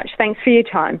so much. Thanks for your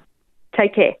time.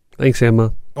 Take care. Thanks,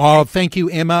 Emma. Oh, thank you,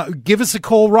 Emma. Give us a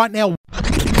call right now.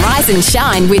 Rise and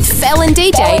shine with Fel and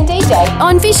DJ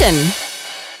on Vision.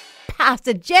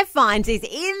 Pastor Jeff Vines is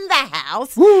in the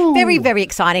house. Woo. Very, very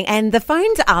exciting. And the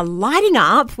phones are lighting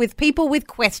up with people with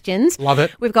questions. Love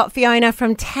it. We've got Fiona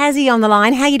from Tassie on the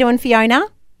line. How you doing, Fiona?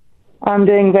 I'm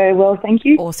doing very well, thank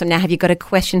you. Awesome. Now, have you got a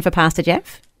question for Pastor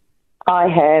Jeff? I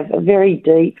have a very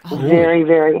deep, very,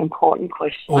 very important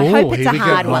question. I hope it's here a we go.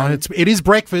 hard one. It is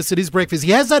breakfast. It is breakfast.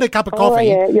 He has had a cup of coffee.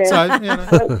 yeah. So, you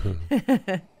know.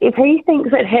 If he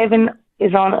thinks that heaven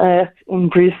is on earth in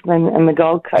Brisbane and the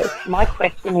Gold Coast, my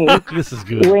question is, This is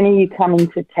good. when are you coming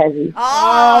to Tassie?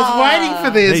 I was waiting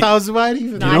for this. Hey, I was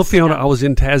waiting for this. You know, Fiona, I was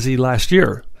in Tassie last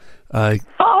year. Oh,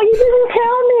 you didn't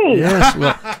tell me. Yes,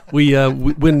 well,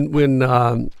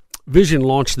 when Vision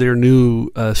launched their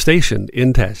new station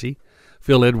in Tassie,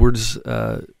 Phil Edwards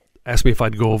asked me if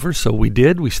I'd go over, so we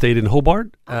did. We stayed in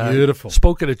Hobart. Beautiful.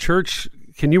 Spoke at a church.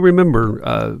 Can you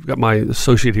remember? Got my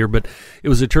associate here, but it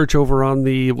was a church over on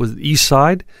the east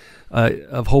side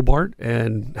of Hobart,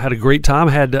 and had a great time.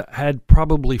 Had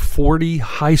probably 40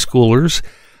 high schoolers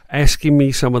asking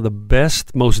me some of the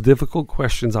best, most difficult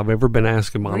questions I've ever been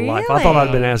asked in my life. I thought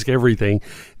I'd been asked everything.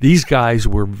 These guys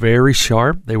were very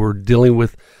sharp. They were dealing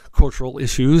with cultural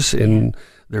issues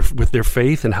with their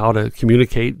faith and how to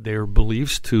communicate their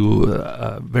beliefs to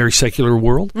a very secular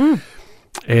world.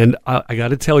 And I got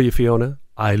to tell you, Fiona,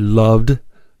 I loved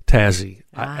Tassie.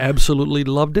 I absolutely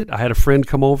loved it. I had a friend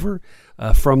come over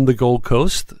from the Gold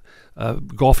Coast,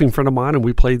 golfing friend of mine, and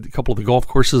we played a couple of the golf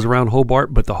courses around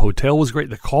Hobart, but the hotel was great.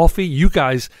 The coffee, you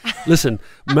guys, listen,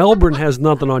 Melbourne has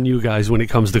nothing on you guys when it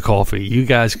comes to coffee. You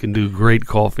guys can do great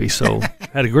coffee, so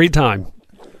had a great time.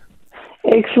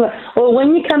 Excellent. Well,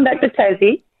 when you come back to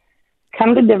Tassie,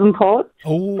 come to Devonport,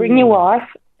 bring your wife,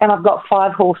 and I've got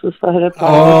 5 horses for her to play.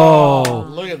 Oh,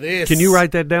 look at this. Can you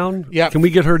write that down? Yeah. Can we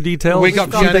get her details? We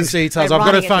got Fiona's details. I've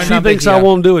got her phone She number thinks here. I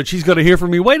won't do it. She's got to hear from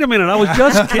me. Wait a minute. I was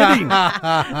just kidding.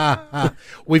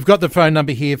 We've got the phone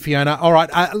number here, Fiona. All right.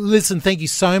 Listen, thank you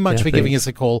so much for giving thanks. us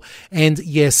a call. And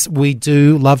yes, we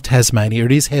do love Tasmania.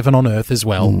 It is heaven on earth as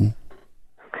well.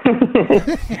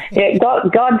 Yeah,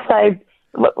 God saved.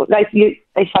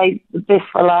 They say the best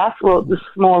for last. Well, the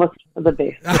smallest for the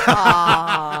best.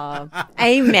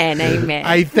 Amen.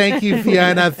 Hey, thank you,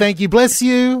 Fiona. Thank you. Bless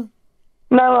you.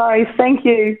 No worries. Thank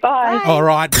you. Bye. All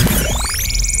right.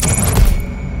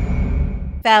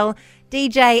 Bell,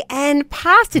 DJ, and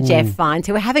Pastor Jeff Vines,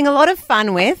 who we're having a lot of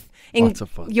fun with in Lots of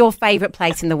fun. your favourite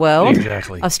place in the world,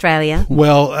 Exactly. Australia.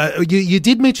 Well, you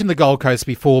did mention the Gold Coast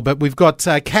before, but we've got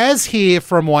Kaz here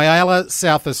from Whyalla,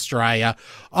 South Australia,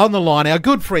 on the line. Our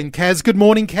good friend Kaz. Good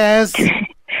morning, Kaz.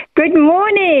 Good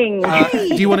morning.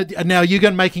 Do you want to now? You're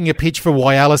going making a pitch for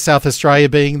Whyalla, South Australia,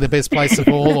 being the best place of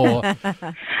all, or?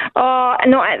 Oh,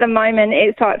 not at the moment.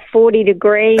 It's like 40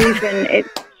 degrees and it's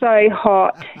so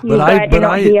hot. But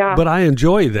I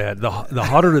enjoy that. The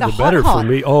hotter the better hot. for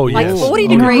me. Oh, Like yes. 40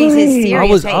 degrees is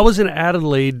serious. I was in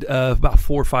Adelaide about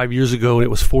 4 or 5 years ago, and it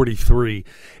was 43.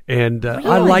 And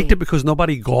I liked it because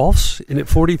nobody golfs in at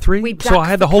 43. So I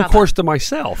had the whole course to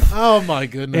myself. Oh, my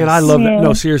goodness. And I love that.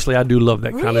 No, seriously, I do love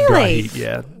that kind of dry Really? heat.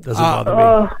 Yeah, doesn't bother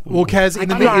me. Well, Kaz,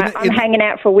 I'm hanging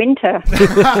out for winter.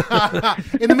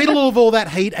 in the middle of all that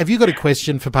heat, have you got a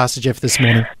question for Pastor Jeff this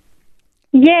morning?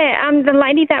 Yeah, the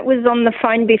lady that was on the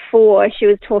phone before, she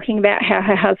was talking about how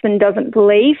her husband doesn't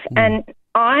believe, and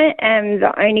I am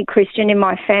the only Christian in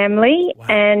my family,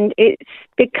 and it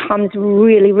becomes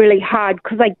really, really hard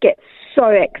because I get so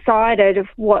excited of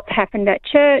what's happened at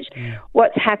church,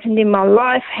 what's happened in my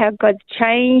life, how God's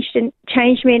changed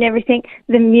me and everything.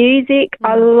 The music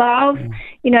I love,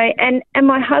 and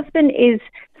my husband is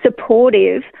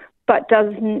supportive but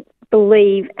doesn't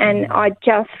believe, and I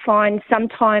just find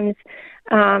sometimes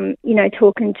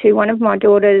talking to one of my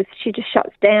daughters, she just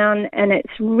shuts down and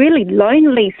it's really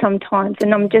lonely sometimes,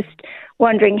 and I'm just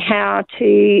wondering how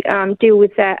to deal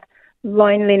with that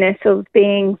loneliness of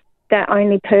being that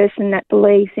only person that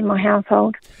believes in my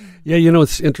household. Yeah,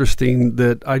 it's interesting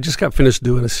that I just got finished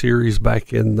doing a series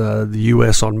back in the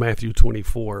U.S. on Matthew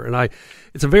 24, and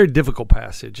it's a very difficult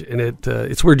passage, and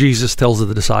it's where Jesus tells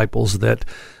the disciples that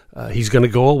he's going to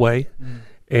go away.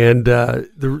 And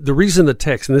the reason the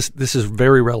text, and this is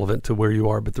very relevant to where you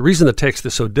are, but the reason the text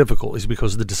is so difficult is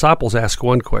because the disciples ask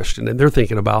one question, and they're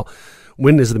thinking about,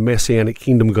 when is the Messianic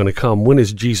kingdom going to come? When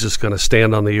is Jesus going to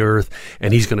stand on the earth,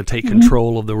 and he's going to take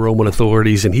control of the Roman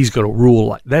authorities, and he's going to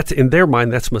rule? That's, in their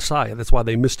mind, that's Messiah. That's why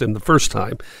they missed him the first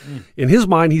time. In his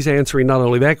mind, he's answering not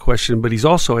only that question, but he's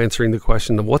also answering the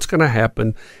question of what's going to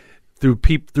happen through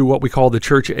what we call the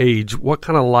church age. What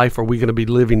kind of life are we going to be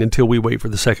living until we wait for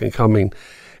the second coming?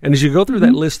 And as you go through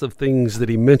that list of things that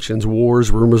he mentions,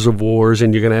 wars, rumors of wars,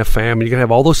 and you're going to have famine, you're going to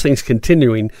have all those things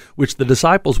continuing, which the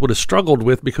disciples would have struggled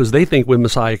with because they think when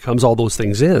Messiah comes, all those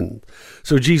things end.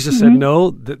 So Jesus said, no,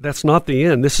 that's not the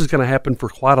end. This is going to happen for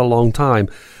quite a long time.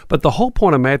 But the whole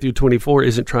point of Matthew 24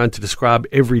 isn't trying to describe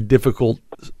every difficult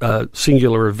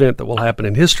singular event that will happen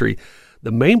in history.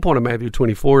 The main point of Matthew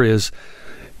 24 is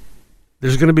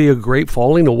there's going to be a great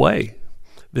falling away,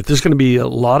 that there's going to be a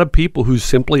lot of people who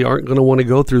simply aren't going to want to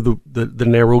go through the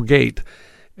narrow gate.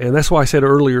 And that's why I said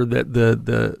earlier that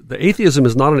the atheism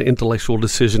is not an intellectual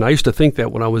decision. I used to think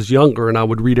that when I was younger, and I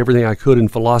would read everything I could in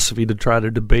philosophy to try to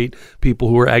debate people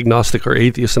who are agnostic or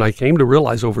atheists. And I came to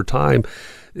realize over time,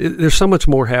 there's so much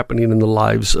more happening in the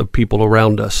lives of people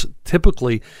around us.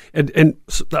 Typically, and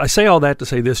I say all that to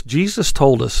say this, Jesus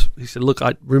told us, he said, look,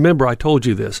 remember I told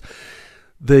you this,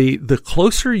 the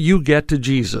closer you get to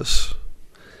Jesus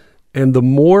and the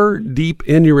more deep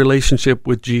in your relationship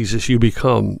with Jesus you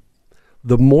become,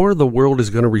 the more the world is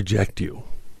going to reject you.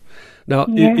 Now,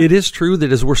 it is true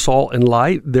that as we're salt and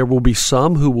light, there will be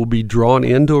some who will be drawn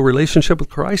into a relationship with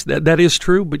Christ. That is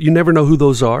true, but you never know who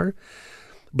those are.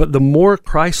 But the more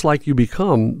Christ-like you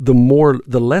become,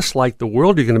 the less like the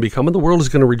world you're going to become, and the world is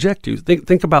going to reject you.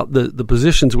 Think about the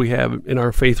positions we have in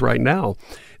our faith right now.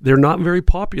 They're not very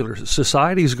popular.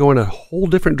 Society is going a whole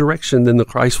different direction than the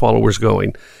Christ followers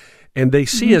going. And they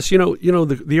see us,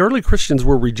 the early Christians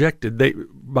were rejected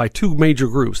by two major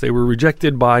groups. They were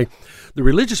rejected by the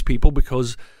religious people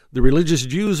because the religious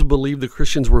Jews believed the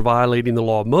Christians were violating the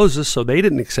law of Moses, so they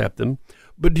didn't accept them.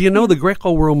 But do you know the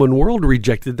Greco-Roman world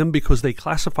rejected them because they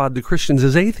classified the Christians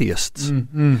as atheists?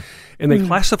 And they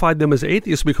classified them as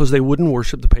atheists because they wouldn't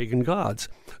worship the pagan gods.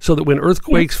 So that when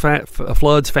earthquakes,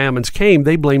 floods, famines came,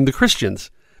 they blamed the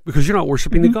Christians because you're not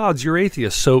worshiping the gods, you're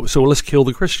atheists, so let's kill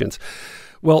the Christians.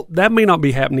 Well, that may not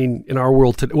be happening in our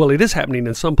world today. Well, it is happening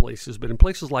in some places, but in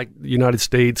places like the United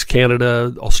States,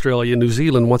 Canada, Australia, New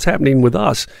Zealand, what's happening with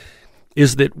us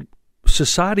is that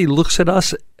society looks at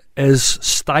us as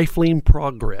stifling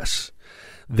progress.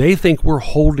 They think we're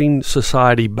holding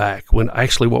society back when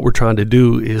actually what we're trying to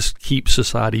do is keep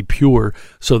society pure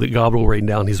so that God will rain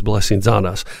down his blessings on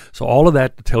us. So all of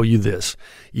that to tell you this.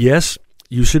 Yes,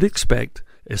 you should expect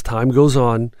as time goes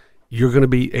on, you're going to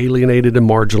be alienated and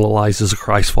marginalized as a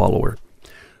Christ follower.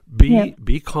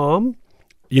 Be calm.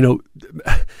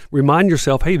 Remind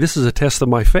yourself, hey, this is a test of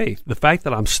my faith. The fact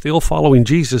that I'm still following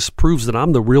Jesus proves that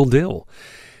I'm the real deal.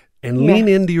 And lean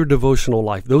into your devotional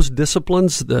life. Those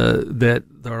disciplines that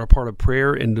are a part of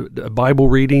prayer and Bible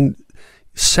reading,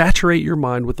 saturate your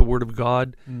mind with the Word of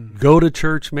God. Go to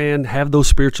church, man. Have those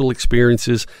spiritual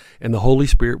experiences, and the Holy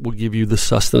Spirit will give you the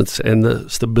sustenance and the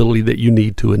stability that you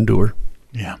need to endure.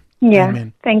 Yeah.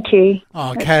 Amen. Thank you.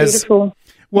 Oh, that's Kaz. Beautiful.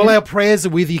 Well, our prayers are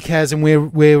with you, Kaz, and we're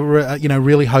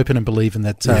really hoping and believing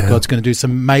that God's going to do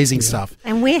some amazing stuff.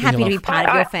 And we're happy to be part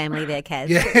of your family there, Kaz.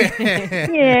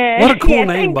 Yeah. What a cool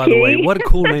name, by the way. What a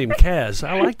cool name, Kaz.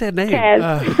 I like that name.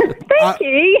 Kaz. Thank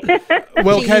you.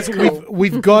 Well, Kaz,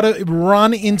 we've got to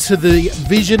run into the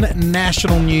Vision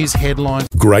National News headlines.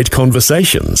 Great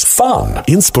conversations, fun,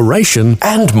 inspiration,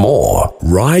 and more.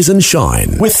 Rise and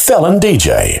shine with Fel and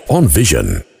DJ on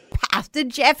Vision. Pastor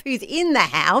Jeff, who's in the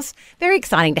house. Very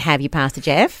exciting to have you, Pastor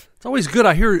Jeff. It's always good.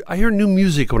 I hear new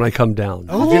music when I come down.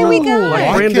 Oh, there we go.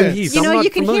 Like Brandon Heath. You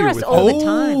can hear us all the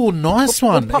time. Oh, nice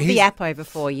one. We'll pop the app over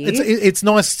for you. It's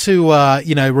nice to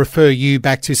refer you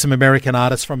back to some American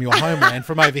artists from your homeland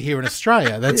from over here in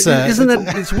Australia. That's isn't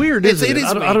that it's weird? Isn't it?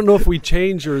 I don't know if we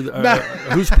change or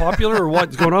who's popular or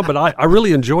what's going on, but I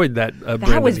really enjoyed that.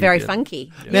 That was very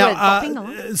funky. Now,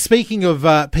 speaking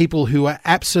of people who are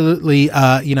absolutely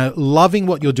loving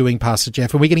what you're doing, Pastor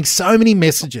Jeff, and we're getting so many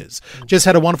messages. Just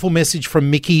had a wonderful message from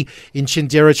Mickey in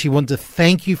Chindera. She wanted to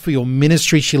thank you for your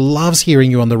ministry. She loves hearing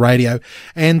you on the radio.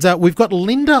 And we've got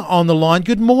Linda on the line.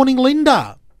 Good morning,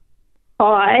 Linda.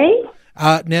 Hi.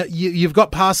 Now, you've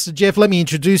got Pastor Jeff. Let me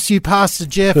introduce you, Pastor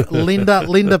Jeff.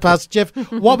 Linda, Pastor Jeff.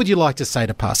 What would you like to say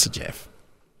to Pastor Jeff?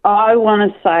 I want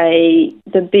to say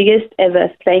the biggest ever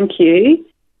thank you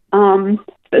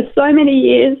for so many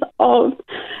years of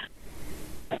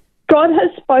God has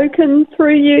spoken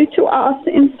through you to us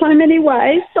in so many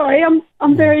ways. Sorry,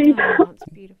 I'm very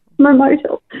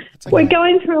emotional. Okay. We're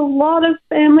going through a lot of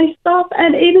family stuff,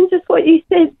 and even just what you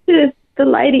said to the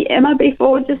lady Emma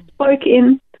before just spoke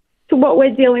in to what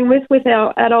we're dealing with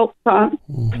our adult son.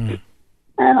 Mm-hmm.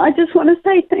 And I just want to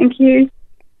say thank you.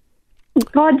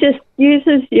 God just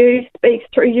uses you, speaks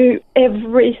through you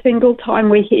every single time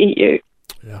we hear you.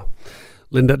 Yeah,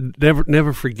 Linda,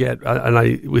 never forget,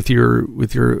 with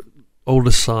your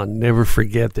oldest son, never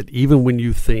forget that even when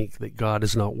you think that God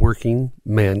is not working,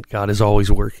 man, God is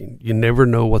always working. You never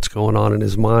know what's going on in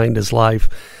his mind, his life,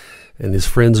 and his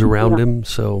friends around him.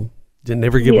 So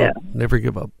never give up. Never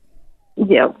give up.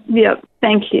 Yep.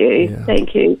 Thank you. Yeah.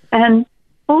 Thank you. And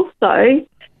also,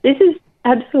 this is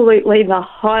absolutely the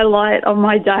highlight of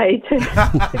my day to be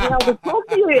able to talk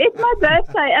to you. It's my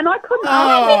birthday, and I couldn't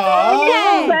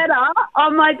ask better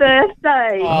on my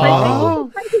birthday. So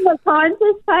thank you for taking the time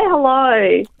to say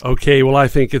hello. Okay, well, I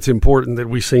think it's important that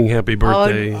we sing happy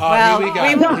birthday. Well, here we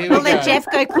go. we'll let Jeff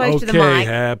go close to the mic.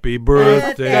 Happy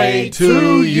birthday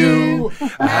to you.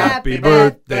 Happy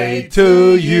birthday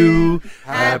to you.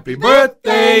 Happy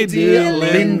birthday, dear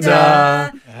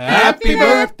Linda. Happy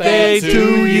birthday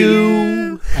to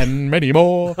you. And many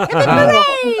more.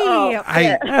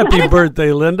 Hooray! Happy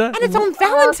birthday, Linda. And it's on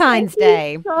Valentine's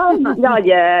Day. Oh,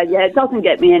 yeah, it doesn't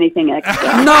get me anything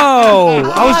extra.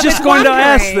 No, I was just going to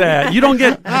ask that. You don't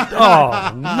get,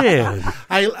 oh, man.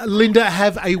 Hey, Linda,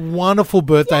 have a wonderful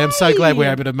birthday. I'm so glad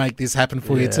we're able to make this happen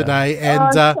for you today.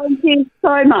 And thank you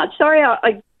so much. Sorry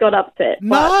I got upset.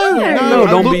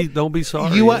 No, don't be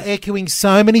sorry. You are echoing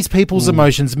so many people's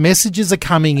emotions. Messages are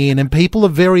coming in and people are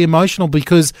very emotional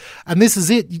because, and this is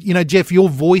it, you know, Jeff, your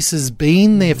voice has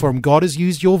been there for them. God has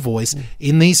used your voice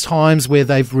in these times where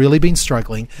they've really been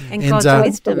struggling. And God's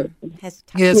wisdom has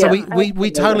touched. So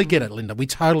we totally get it, Linda. We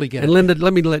totally get it. And Linda,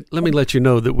 let me let you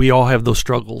know that we all have those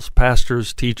struggles,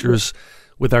 pastors, teachers,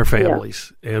 with our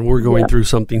families. And we're going through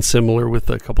something similar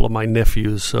with a couple of my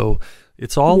nephews. So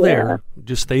it's all there.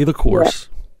 Just stay the course.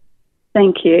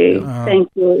 Thank you. Thank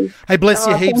you. Hey, bless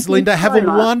you heaps, Linda. Have a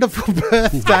much. wonderful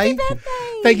birthday. Happy birthday.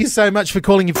 Thank you so much for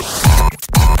calling.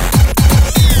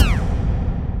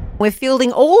 We're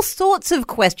fielding all sorts of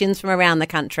questions from around the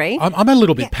country. I'm a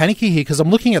little bit panicky here because I'm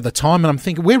looking at the time and I'm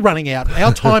thinking we're running out.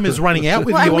 Our time is running out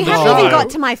with you on we the haven't show. even got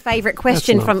to my favourite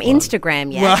question from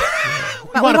Instagram yet.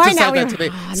 We might have to save that to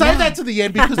the save that to the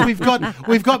end because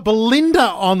we've got Belinda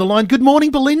on the line. Good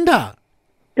morning, Belinda.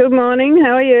 Good morning.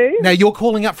 How are you? Now you're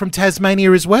calling up from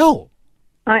Tasmania as well.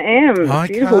 I am.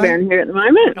 It's beautiful down here at the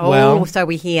moment. Oh, so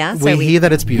we hear. We hear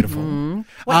that it's beautiful.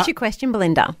 What's your question,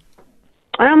 Belinda?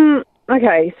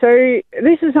 Okay, so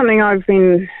this is something I've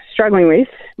been struggling with.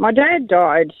 My dad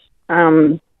died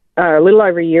a little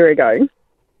over a year ago,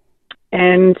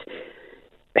 and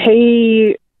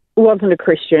he wasn't a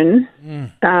Christian.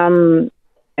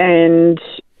 And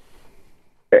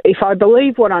if I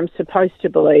believe what I'm supposed to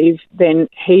believe, then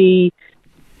he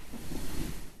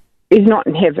is not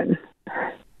in heaven.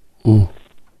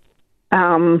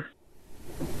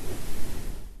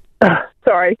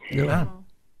 Sorry. Yeah.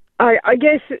 I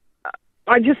guess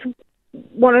I just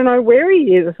want to know where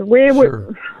he is.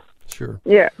 Sure.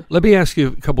 Yeah. Let me ask you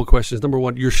a couple of questions. Number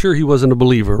one, you're sure he wasn't a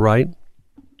believer, right?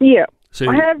 Yeah. So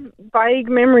I have vague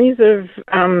memories of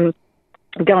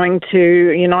going to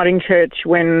Uniting Church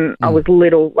when I was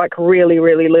little, like really,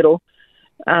 really little.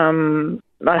 I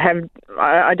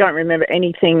don't remember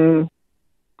anything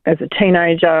as a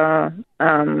teenager.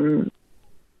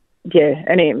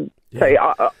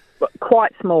 So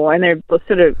quite small, and they're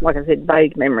sort of, like I said,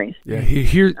 vague memories. Yeah,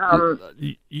 here,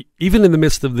 even in the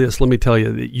midst of this, let me tell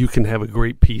you that you can have a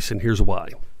great peace, and here's why.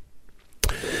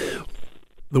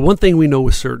 The one thing we know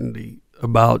with certainty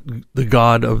about the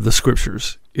God of the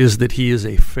Scriptures is that He is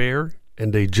a fair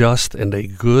and a just and a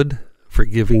good,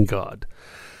 forgiving God.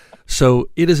 So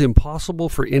it is impossible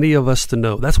for any of us to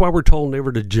know. That's why we're told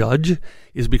never to judge,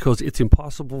 is because it's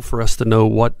impossible for us to know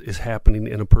what is happening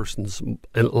in a person's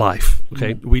life.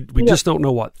 Okay, we just don't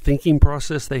know what thinking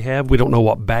process they have. We don't know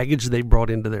what baggage they brought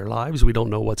into their lives. We don't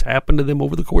know what's happened to them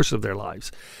over the course of their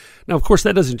lives. Now, of course,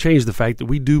 that doesn't change the fact that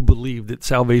we do believe that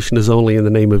salvation is only in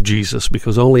the name of Jesus,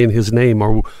 because only in His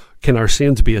name can our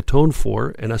sins be atoned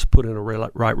for and us put in a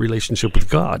right relationship with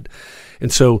God.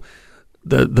 And so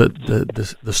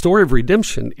the story of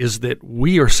redemption is that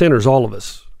we are sinners, all of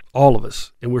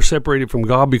us, and we're separated from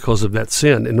God because of that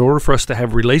sin. In order for us to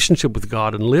have relationship with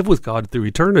God and live with God through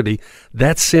eternity,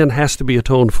 that sin has to be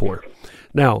atoned for.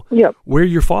 Now, where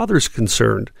your Father is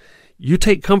concerned, you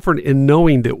take comfort in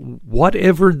knowing that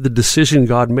whatever the decision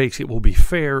God makes, it will be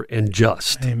fair and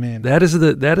just. Amen. That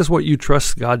is what you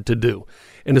trust God to do.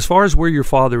 And as far as where your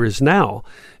father is now,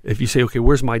 if you say, okay,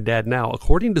 where's my dad now?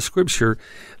 According to Scripture,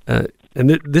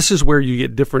 and this is where you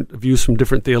get different views from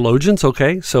different theologians,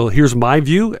 okay? So here's my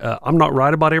view. I'm not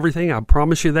right about everything, I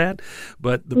promise you that.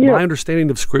 But my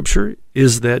understanding of Scripture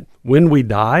is that when we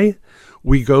die,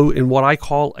 we go in what I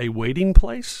call a waiting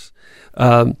place.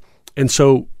 And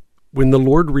so when the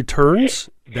Lord returns,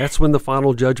 that's when the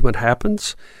final judgment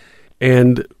happens.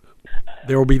 And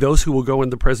there will be those who will go in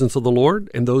the presence of the Lord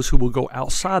and those who will go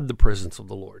outside the presence of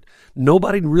the Lord.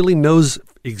 Nobody really knows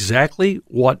exactly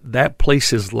what that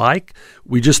place is like.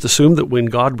 We just assume that when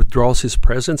God withdraws His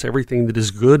presence, everything that is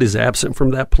good is absent from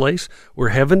that place. Where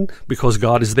heaven, because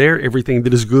God is there, everything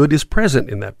that is good is present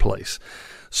in that place.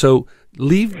 So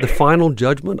leave the final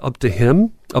judgment up to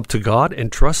Him, up to God,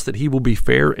 and trust that He will be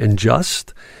fair and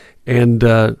just. And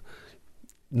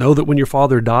know that when your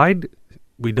father died,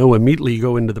 we know immediately you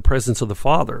go into the presence of the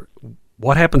Father.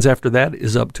 What happens after that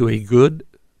is up to a good,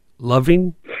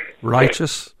 loving,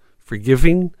 righteous,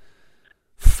 forgiving,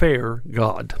 fair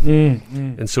God.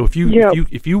 And so if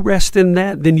you rest in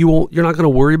that, then you're not going to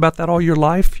worry about that all your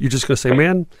life. You're just going to say,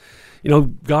 man,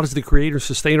 God is the creator,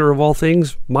 sustainer of all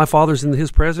things. My Father's in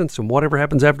His presence, and whatever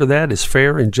happens after that is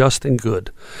fair and just and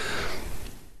good.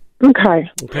 Okay.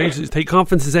 So take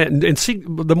confidence in that, and see.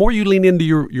 The more you lean into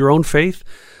your own faith,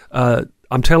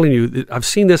 I'm telling you, I've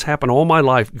seen this happen all my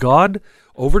life. God,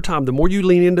 over time, the more you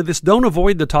lean into this, don't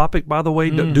avoid the topic. By the way,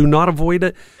 do not avoid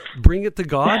it. Bring it to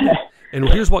God. And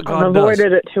here's what God does. I've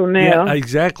avoided it till now. Yeah,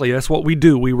 exactly. That's what we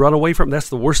do. We run away from it. That's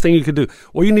the worst thing you could do.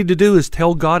 What you need to do is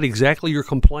tell God exactly your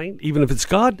complaint, even if it's,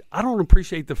 God, I don't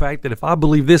appreciate the fact that if I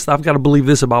believe this, I've got to believe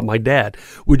this about my dad.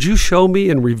 Would you show me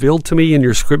and reveal to me in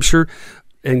your scripture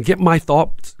and get my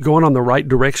thoughts going on the right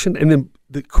direction? And then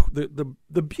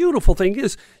the beautiful thing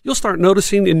is you'll start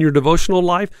noticing in your devotional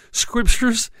life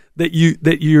scriptures that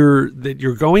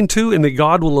you're going to, and that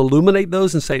God will illuminate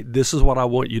those and say, this is what I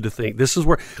want you to think. This is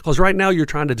where, because right now you're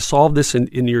trying to solve this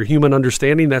in your human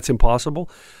understanding. That's impossible.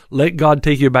 Let God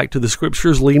take you back to the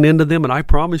scriptures, lean into them, and I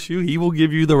promise you, He will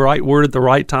give you the right word at the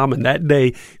right time. And that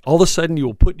day, all of a sudden, you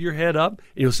will put your head up.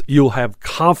 You'll have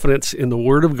confidence in the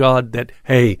word of God that,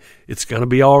 hey, it's going to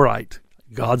be all right.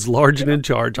 God's large and in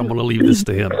charge. I'm going to leave this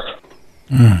to Him.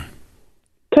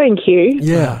 Thank you.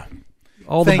 Yeah.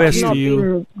 All the best to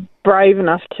you. Been brave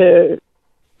enough to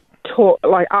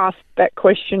ask that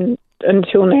question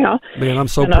until now. Man, I'm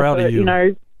so proud of you.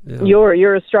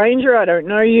 You're a stranger. I don't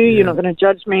know you. You're not going to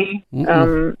judge me.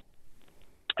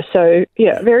 So,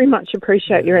 very much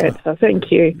appreciate your answer.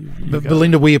 Thank you. But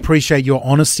Belinda, we appreciate your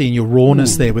honesty and your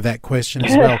rawness there with that question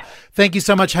as well. Thank you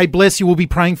so much. Hey, bless you. We'll be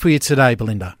praying for you today,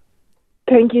 Belinda.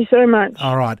 Thank you so much.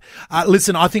 All right.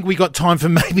 Listen, I think we got time for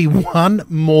maybe one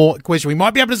more question. We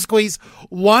might be able to squeeze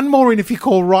one more in if you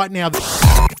call right now.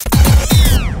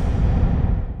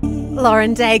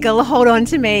 Lauren Daigle, hold on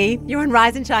to me. You're on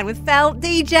Rise and Shine with Fel,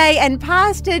 DJ and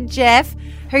Pastor Jeff,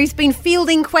 who's been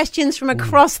fielding questions from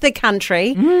across the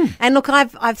country. And look,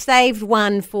 I've saved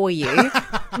one for you.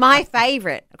 My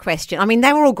favourite question. I mean,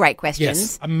 they were all great questions.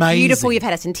 Yes, amazing. Beautiful. You've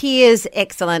had us in tears.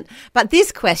 Excellent. But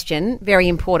this question, very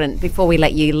important before we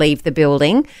let you leave the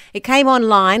building. It came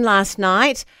online last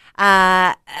night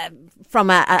from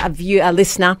a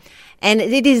listener. And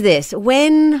it is this.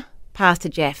 When, Pastor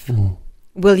Jeff,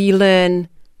 will you learn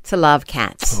to love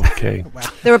cats? Okay.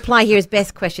 The reply here is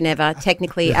best question ever.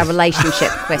 Technically, a relationship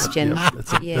question.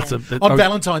 On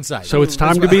Valentine's Day. So it's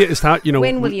time to be. It's time.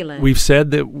 When will you learn? We've said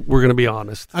that we're going to be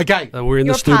honest. Okay. We're in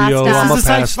You're the studio. pastor. I'm a This is a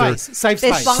pastor. safe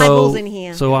space. There's Bibles in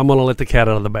here. So I'm going to let the cat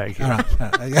out of the bag here. All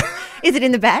right. Is it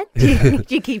in the bag? Do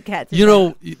you keep cats?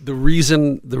 The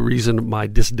reason my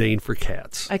disdain for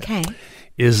cats. Okay.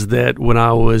 Is that when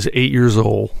I was 8 years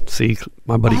old? See,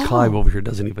 my buddy Clive over here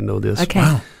doesn't even know this. Okay.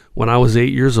 Wow. When I was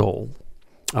 8 years old,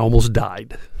 I almost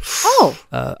died. Oh.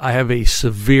 I have a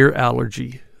severe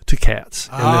allergy to cats.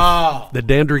 And the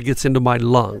dander gets into my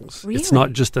lungs. Really? It's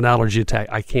not just an allergy attack.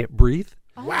 I can't breathe.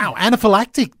 Wow,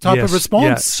 anaphylactic type of response.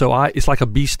 Yeah, so it's like a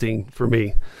bee sting for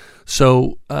me.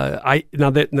 So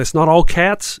that's not all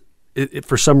cats.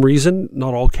 For some reason,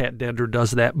 not all cat dander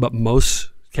does that, but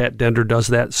most cat dander does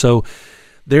that. So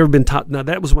there have been times. Now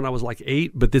that was when I was like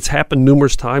 8, but it's happened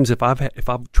numerous times. If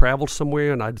I've traveled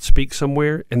somewhere and I'd speak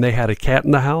somewhere and they had a cat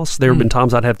in the house, there have been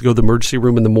times I'd have to go to the emergency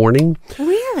room in the morning.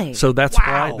 Really? So that's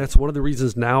why. That's one of the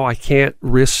reasons now I can't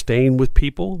risk staying with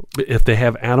people if they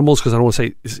have animals, because I don't want to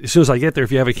say as soon as I get there,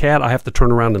 if you have a cat, I have to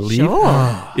turn around and leave.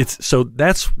 Sure.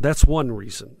 That's one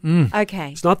reason.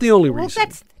 Okay. It's not the only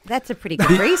reason. That's a pretty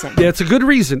good reason. Yeah, it's a good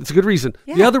reason. It's a good reason.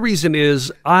 Yeah. The other reason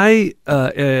is I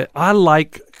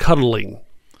like cuddling.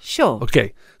 Sure.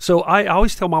 Okay. So I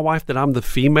always tell my wife that I'm the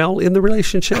female in the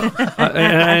relationship,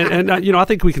 and I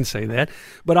think we can say that.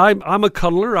 But I'm a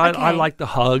cuddler. I like the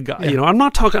hug. Yeah. I'm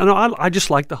not talking. I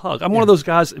just like the hug. I'm one of those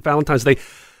guys. Valentine's Day,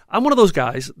 I'm one of those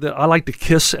guys that I like to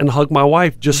kiss and hug my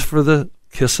wife just for the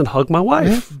kiss and hug my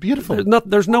wife. Yeah, beautiful.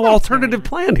 There's no alternative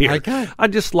plan here. Okay. I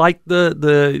just like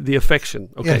the affection.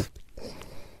 Okay. Yeah.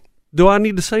 Do I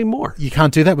need to say more? You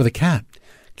can't do that with a cat.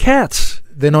 Cats.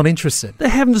 They're not interested. They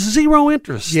have zero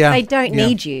interest. Yeah. They don't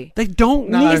need you. They don't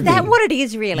need Is that what it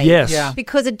is, really? Yes. Yeah.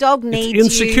 Because a dog needs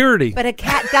insecurity. you, but a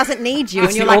cat doesn't need you.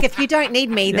 And you're like, if you don't need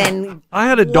me, then I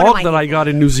had a dog that I got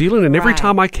in New Zealand, and every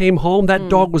time I came home, that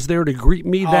dog was there to greet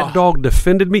me. That dog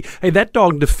defended me. Hey, that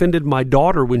dog defended my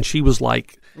daughter when she was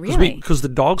like Really? Because the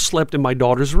dog slept in my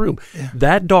daughter's room.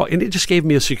 That dog, and it just gave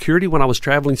me a security when I was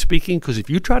traveling speaking, because if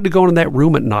you tried to go in that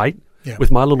room at night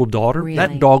with my little daughter,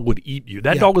 that dog would eat you.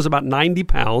 That dog was about 90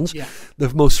 pounds,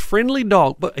 the most friendly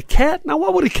dog. But a cat, now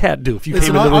what would a cat do if you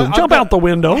came in the room? Jump out the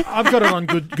window. I've got it on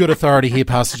good authority here,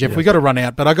 Pastor Jeff. We've got to run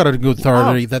out, but I got it on good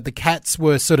authority that the cats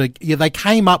were sort of, they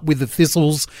came up with the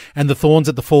thistles and the thorns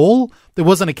at the fall. There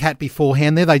wasn't a cat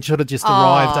beforehand there. They should have just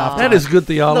arrived after. That is good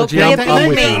theology. Look, I'm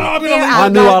with you. I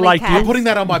knew I liked you. I'm putting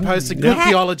that on my poster. Good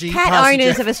theology. Cat Pastor owners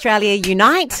Jeff. of Australia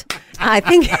unite. I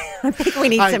think we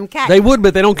need some cats. They would,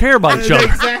 but they don't care about each other.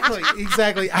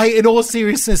 Exactly. Hey, in all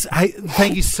seriousness,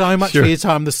 thank you so much for your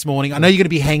time this morning. I know you're going to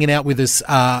be hanging out with us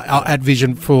at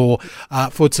Vision for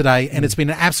today, and it's been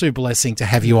an absolute blessing to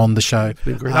have you on the show. It's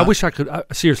been great. I wish I could.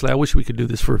 Seriously, I wish we could do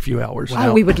this for a few hours.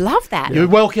 Oh, we would love that. You're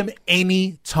welcome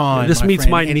any time. This meets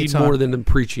my need more than the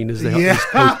preaching, is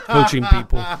coaching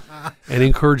people and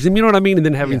encouraging them. You know what I mean? And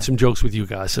then having some jokes with you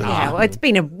guys. So, well, it's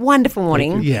been a wonderful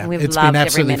morning. Yeah, We've it's loved been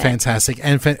absolutely every minute. fantastic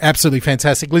and absolutely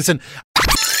fantastic. Listen.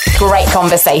 Great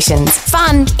conversations,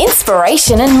 fun,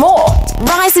 inspiration, and more.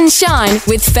 Rise and shine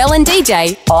with Fel and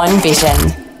DJ on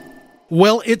Vision.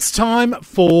 Well, it's time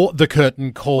for the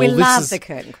curtain call. We love the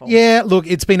curtain call. Yeah, look,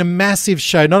 it's been a massive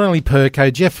show. Not only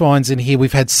Perco, Jeff Vines in here.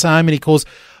 We've had so many calls.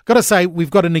 Got to say,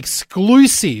 we've got an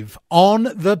exclusive on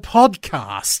the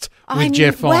podcast with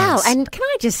Jeff Vines. Wow, and can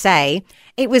I just say,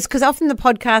 it was because often the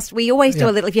podcast, we always do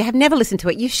a little, if you have never listened to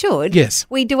it, you should. Yes.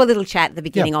 We do a little chat at the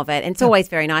beginning of it, and it's always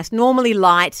very nice. Normally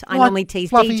light. I normally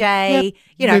tease fluffy. DJ,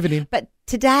 Move it in. But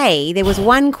today there was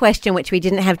one question which we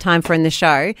didn't have time for in the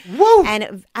show. Whoa.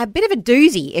 And a bit of a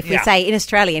doozy, if we say in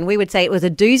Australian, we would say it was a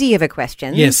doozy of a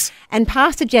question. Yes. And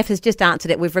Pastor Jeff has just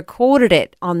answered it. We've recorded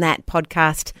it on that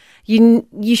podcast.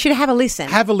 You should have a listen.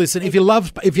 Have a listen. If you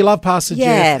love Pastor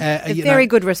Jeff. A very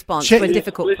good response to a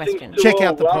difficult question. Check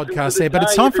out the podcast there. But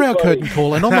it's time for our curtain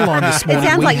call. And on the line this morning, it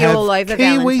sounds we like you're have all over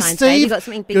Kiwi Valentine's Day. Steve. You got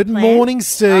something big Good planned? morning,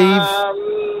 Steve.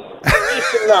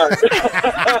 No.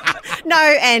 No,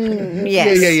 and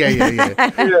yes.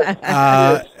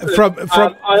 From I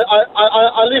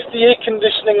left the air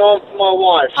conditioning on for my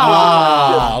wife.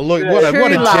 Look, what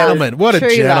a gentleman. What a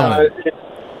gentleman.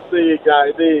 There you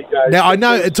go. Now, I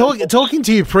know, talking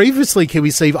to you previously,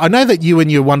 Kiwi Steve, I know that you and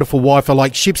your wonderful wife are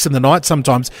like ships in the night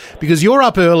sometimes, because you're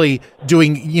up early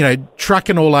doing,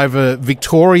 trucking all over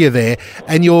Victoria there,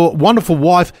 and your wonderful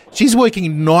wife, she's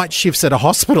working night shifts at a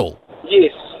hospital.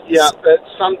 Yes, but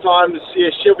sometimes,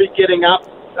 she'll be getting up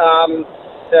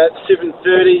at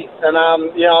 7:30, and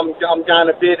I'm going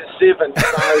to bed at 7. So,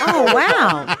 Oh,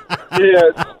 wow. So,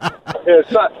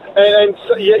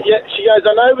 she goes,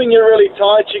 I know when you're really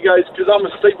tired, she goes, because I'm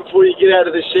asleep before you get out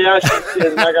of the shower, she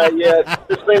says, and I go,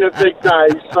 it's been a big day,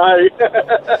 so.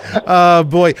 Oh,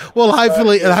 boy. Well,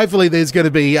 hopefully there's going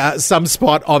to be some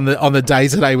spot on the day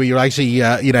today where you'll actually,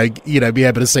 be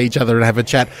able to see each other and have a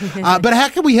chat. But how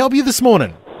can we help you this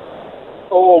morning?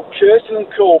 Oh, curtain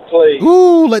call, please.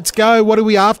 Ooh, let's go. What are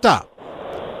we after?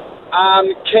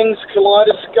 King's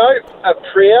Kaleidoscope, a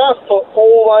prayer for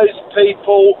all those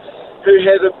people who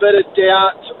have a bit of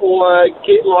doubt or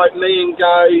get like me and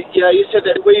go, you said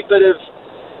that wee bit of,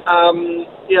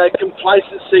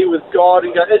 complacency with God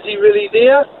and go, is he really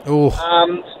there? Ooh.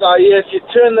 If you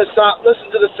turn this up,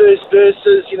 listen to the first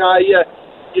verses,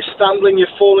 you're stumbling, you're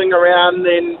falling around,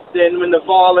 then when the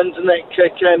violins and that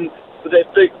kick in, with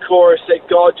that big chorus that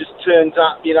God just turns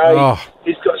up,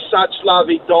 He's got such love,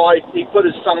 he died, he put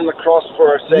his son on the cross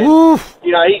for us, and,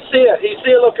 he's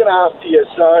there looking after you,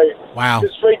 so wow.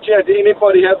 Just reach out to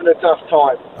anybody having a tough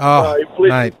time. Oh, so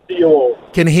blessings to you all.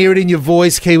 Can hear it in your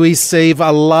voice, Kiwi Steve.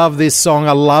 I love this song.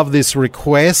 I love this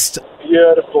request.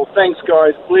 Beautiful. Thanks,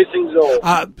 guys. Blessings all.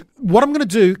 What I'm going to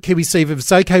do, Kiwi Steve, if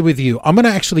it's okay with you, I'm going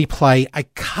to actually play a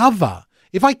cover.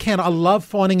 If I can, I love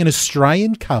finding an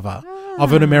Australian cover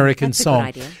of an American song. Good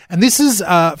idea. And this is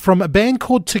from a band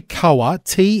called Tekoa,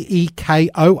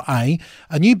 Tekoa,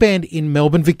 a new band in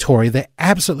Melbourne, Victoria. They're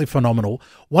absolutely phenomenal.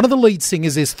 One of the lead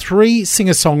singers, there's 3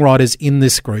 singer-songwriters in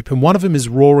this group, and one of them is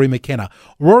Rory McKenna.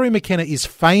 Rory McKenna is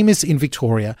famous in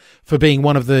Victoria for being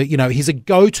one of the, he's a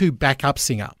go-to backup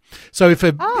singer. So if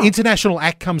an international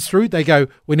act comes through, they go,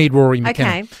 we need Rory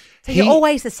McKenna. Okay. So you're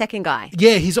always the second guy.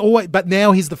 Yeah, but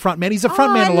now he's the front man. He's a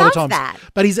front man a lot of times. That.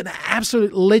 But he's an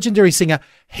absolute legendary singer.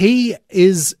 He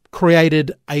is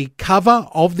created a cover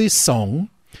of this song.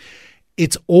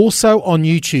 It's also on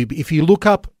YouTube. If you look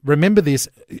up, remember this,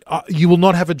 you will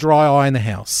not have a dry eye in the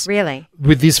house. Really?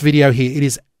 With this video here. It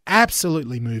is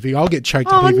absolutely moving. I'll get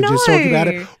choked up even just talking about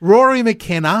it. Rory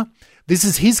McKenna, this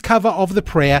is his cover of the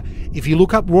prayer. If you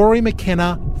look up Rory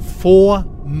McKenna for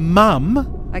Mum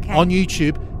on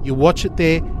YouTube, you watch it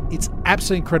there. It's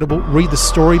absolutely incredible. Read the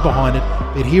story behind it.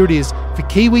 But here it is for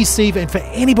Kiwi Steve and for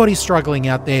anybody struggling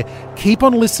out there. Keep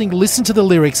on listening, listen to the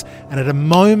lyrics, and at a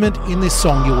moment in this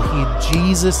song, you'll hear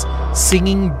Jesus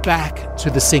singing back to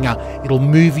the singer. It'll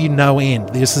move you no end.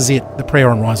 This is it, the prayer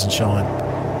on Rise and Shine.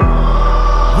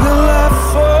 Will I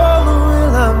fall or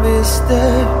will I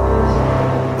misstep?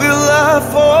 Will I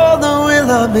fall or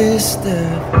will I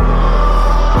misstep?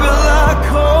 Will I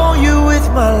call you with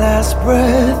my last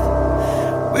breath?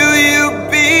 Will you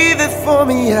be there for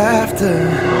me after?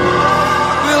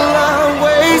 Will I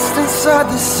waste inside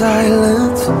the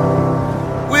silence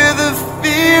where the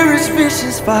fear is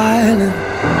vicious, violent?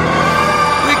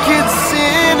 Wicked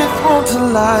sin and thrown to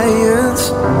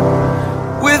lions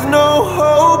with no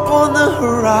hope on the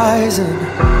horizon.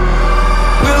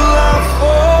 Will I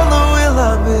fall or will I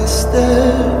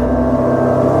misstep?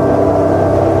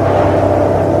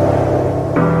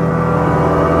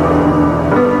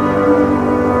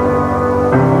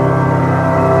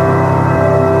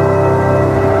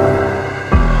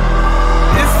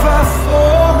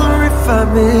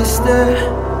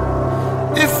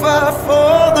 If I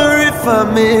fall or if I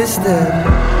missed it,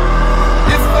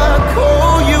 if I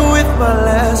call you with my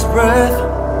last breath,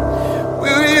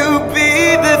 will you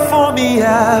be there for me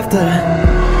after?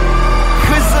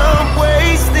 'Cause I'm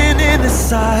wasting in the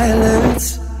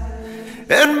silence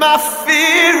and my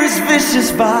fear is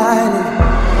vicious, violent.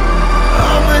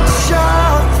 I'm a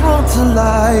child thrown to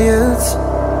lions.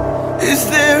 Is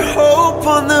there hope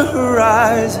on the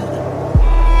horizon?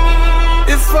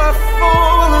 If I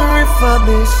fall or if I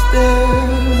misstep,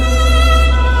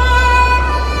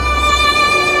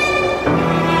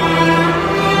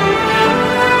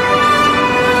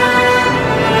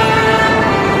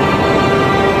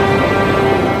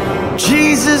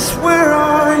 Jesus, where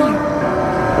are you?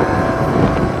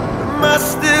 Am I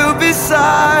still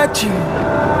beside you?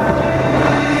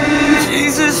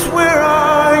 Jesus, where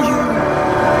are you?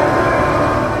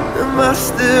 Am I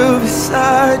still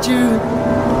beside you?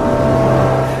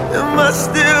 Am I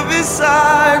still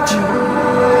beside you?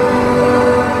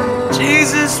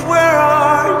 Jesus, where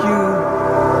are you?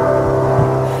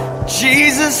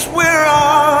 Jesus, where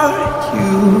are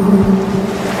you?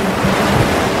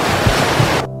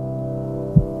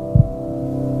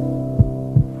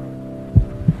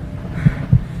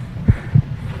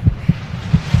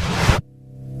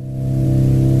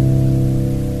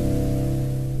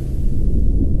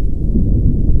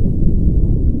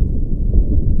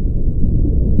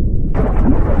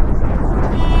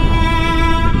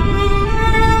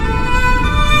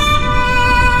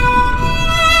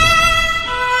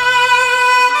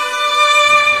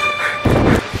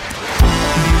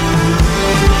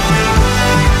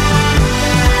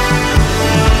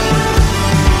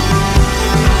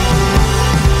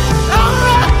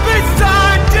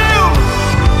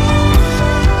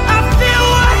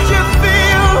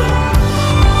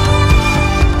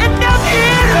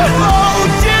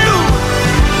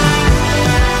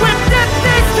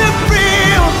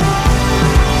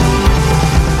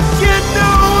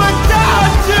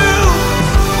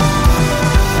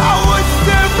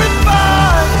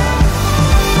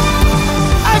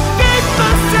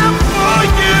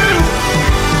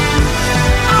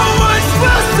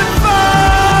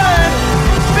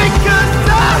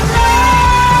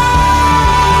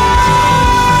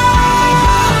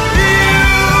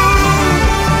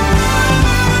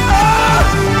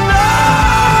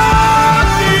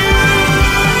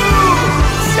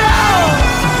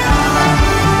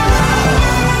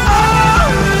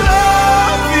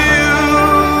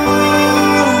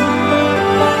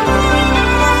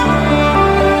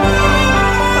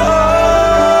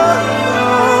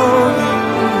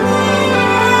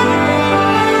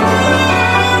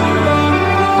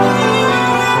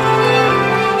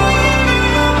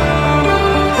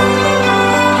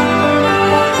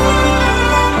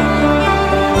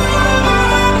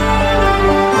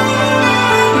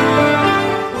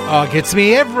 Gets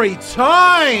me every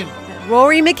time.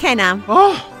 Rory McKenna.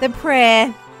 Oh. The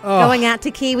prayer going out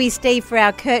to Kiwi Steve for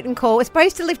our curtain call. We're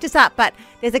supposed to lift us up, but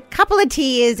there's a couple of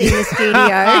tears in the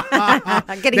studio.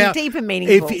 Getting Now, deep and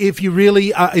meaningful. If you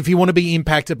really, if you want to be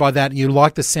impacted by that and you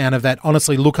like the sound of that,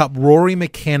 honestly, look up Rory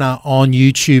McKenna on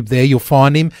YouTube there. You'll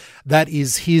find him. That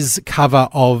is his cover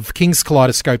of King's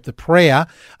Kaleidoscope, The Prayer,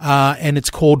 and it's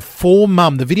called For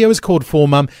Mum. The video is called For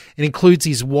Mum. It includes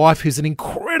his wife, who's an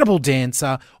incredible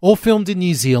dancer, all filmed in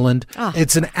New Zealand.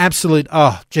 It's an absolute,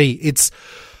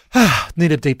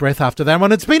 Need a deep breath after that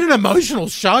one. It's been an emotional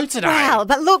show today. Well,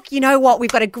 but look, you know what? We've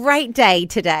got a great day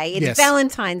today. It's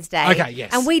Valentine's Day. Okay,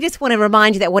 yes. And we just want to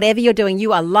remind you that whatever you're doing,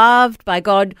 you are loved by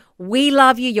God. We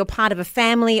love you. You're part of a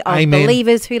family of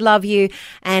believers who love you.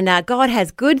 And God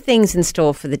has good things in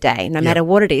store for the day, no matter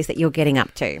what it is that you're getting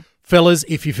up to. Fellas,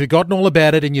 if you've forgotten all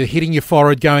about it and you're hitting your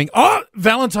forehead going,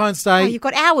 Valentine's Day. Oh, you've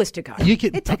got hours to go. You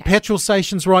get petrol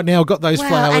stations right now, got those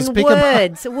flowers. And pick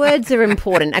words. Words are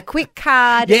important. A quick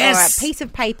card or a piece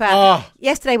of paper. Oh.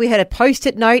 Yesterday we heard a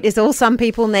Post-it note is all some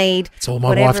people need. It's all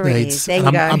my wife needs. There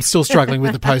you go. I'm still struggling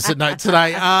with the Post-it note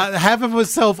today. Have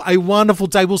yourself a wonderful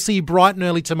day. We'll see you bright and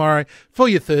early tomorrow for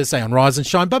your Thursday on Rise and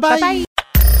Shine. Bye-bye. Bye-bye.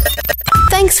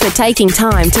 Thanks for taking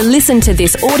time to listen to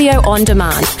this audio on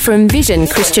demand from Vision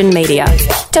Christian Media.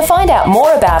 To find out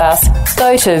more about us,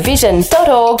 go to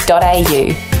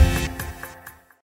vision.org.au.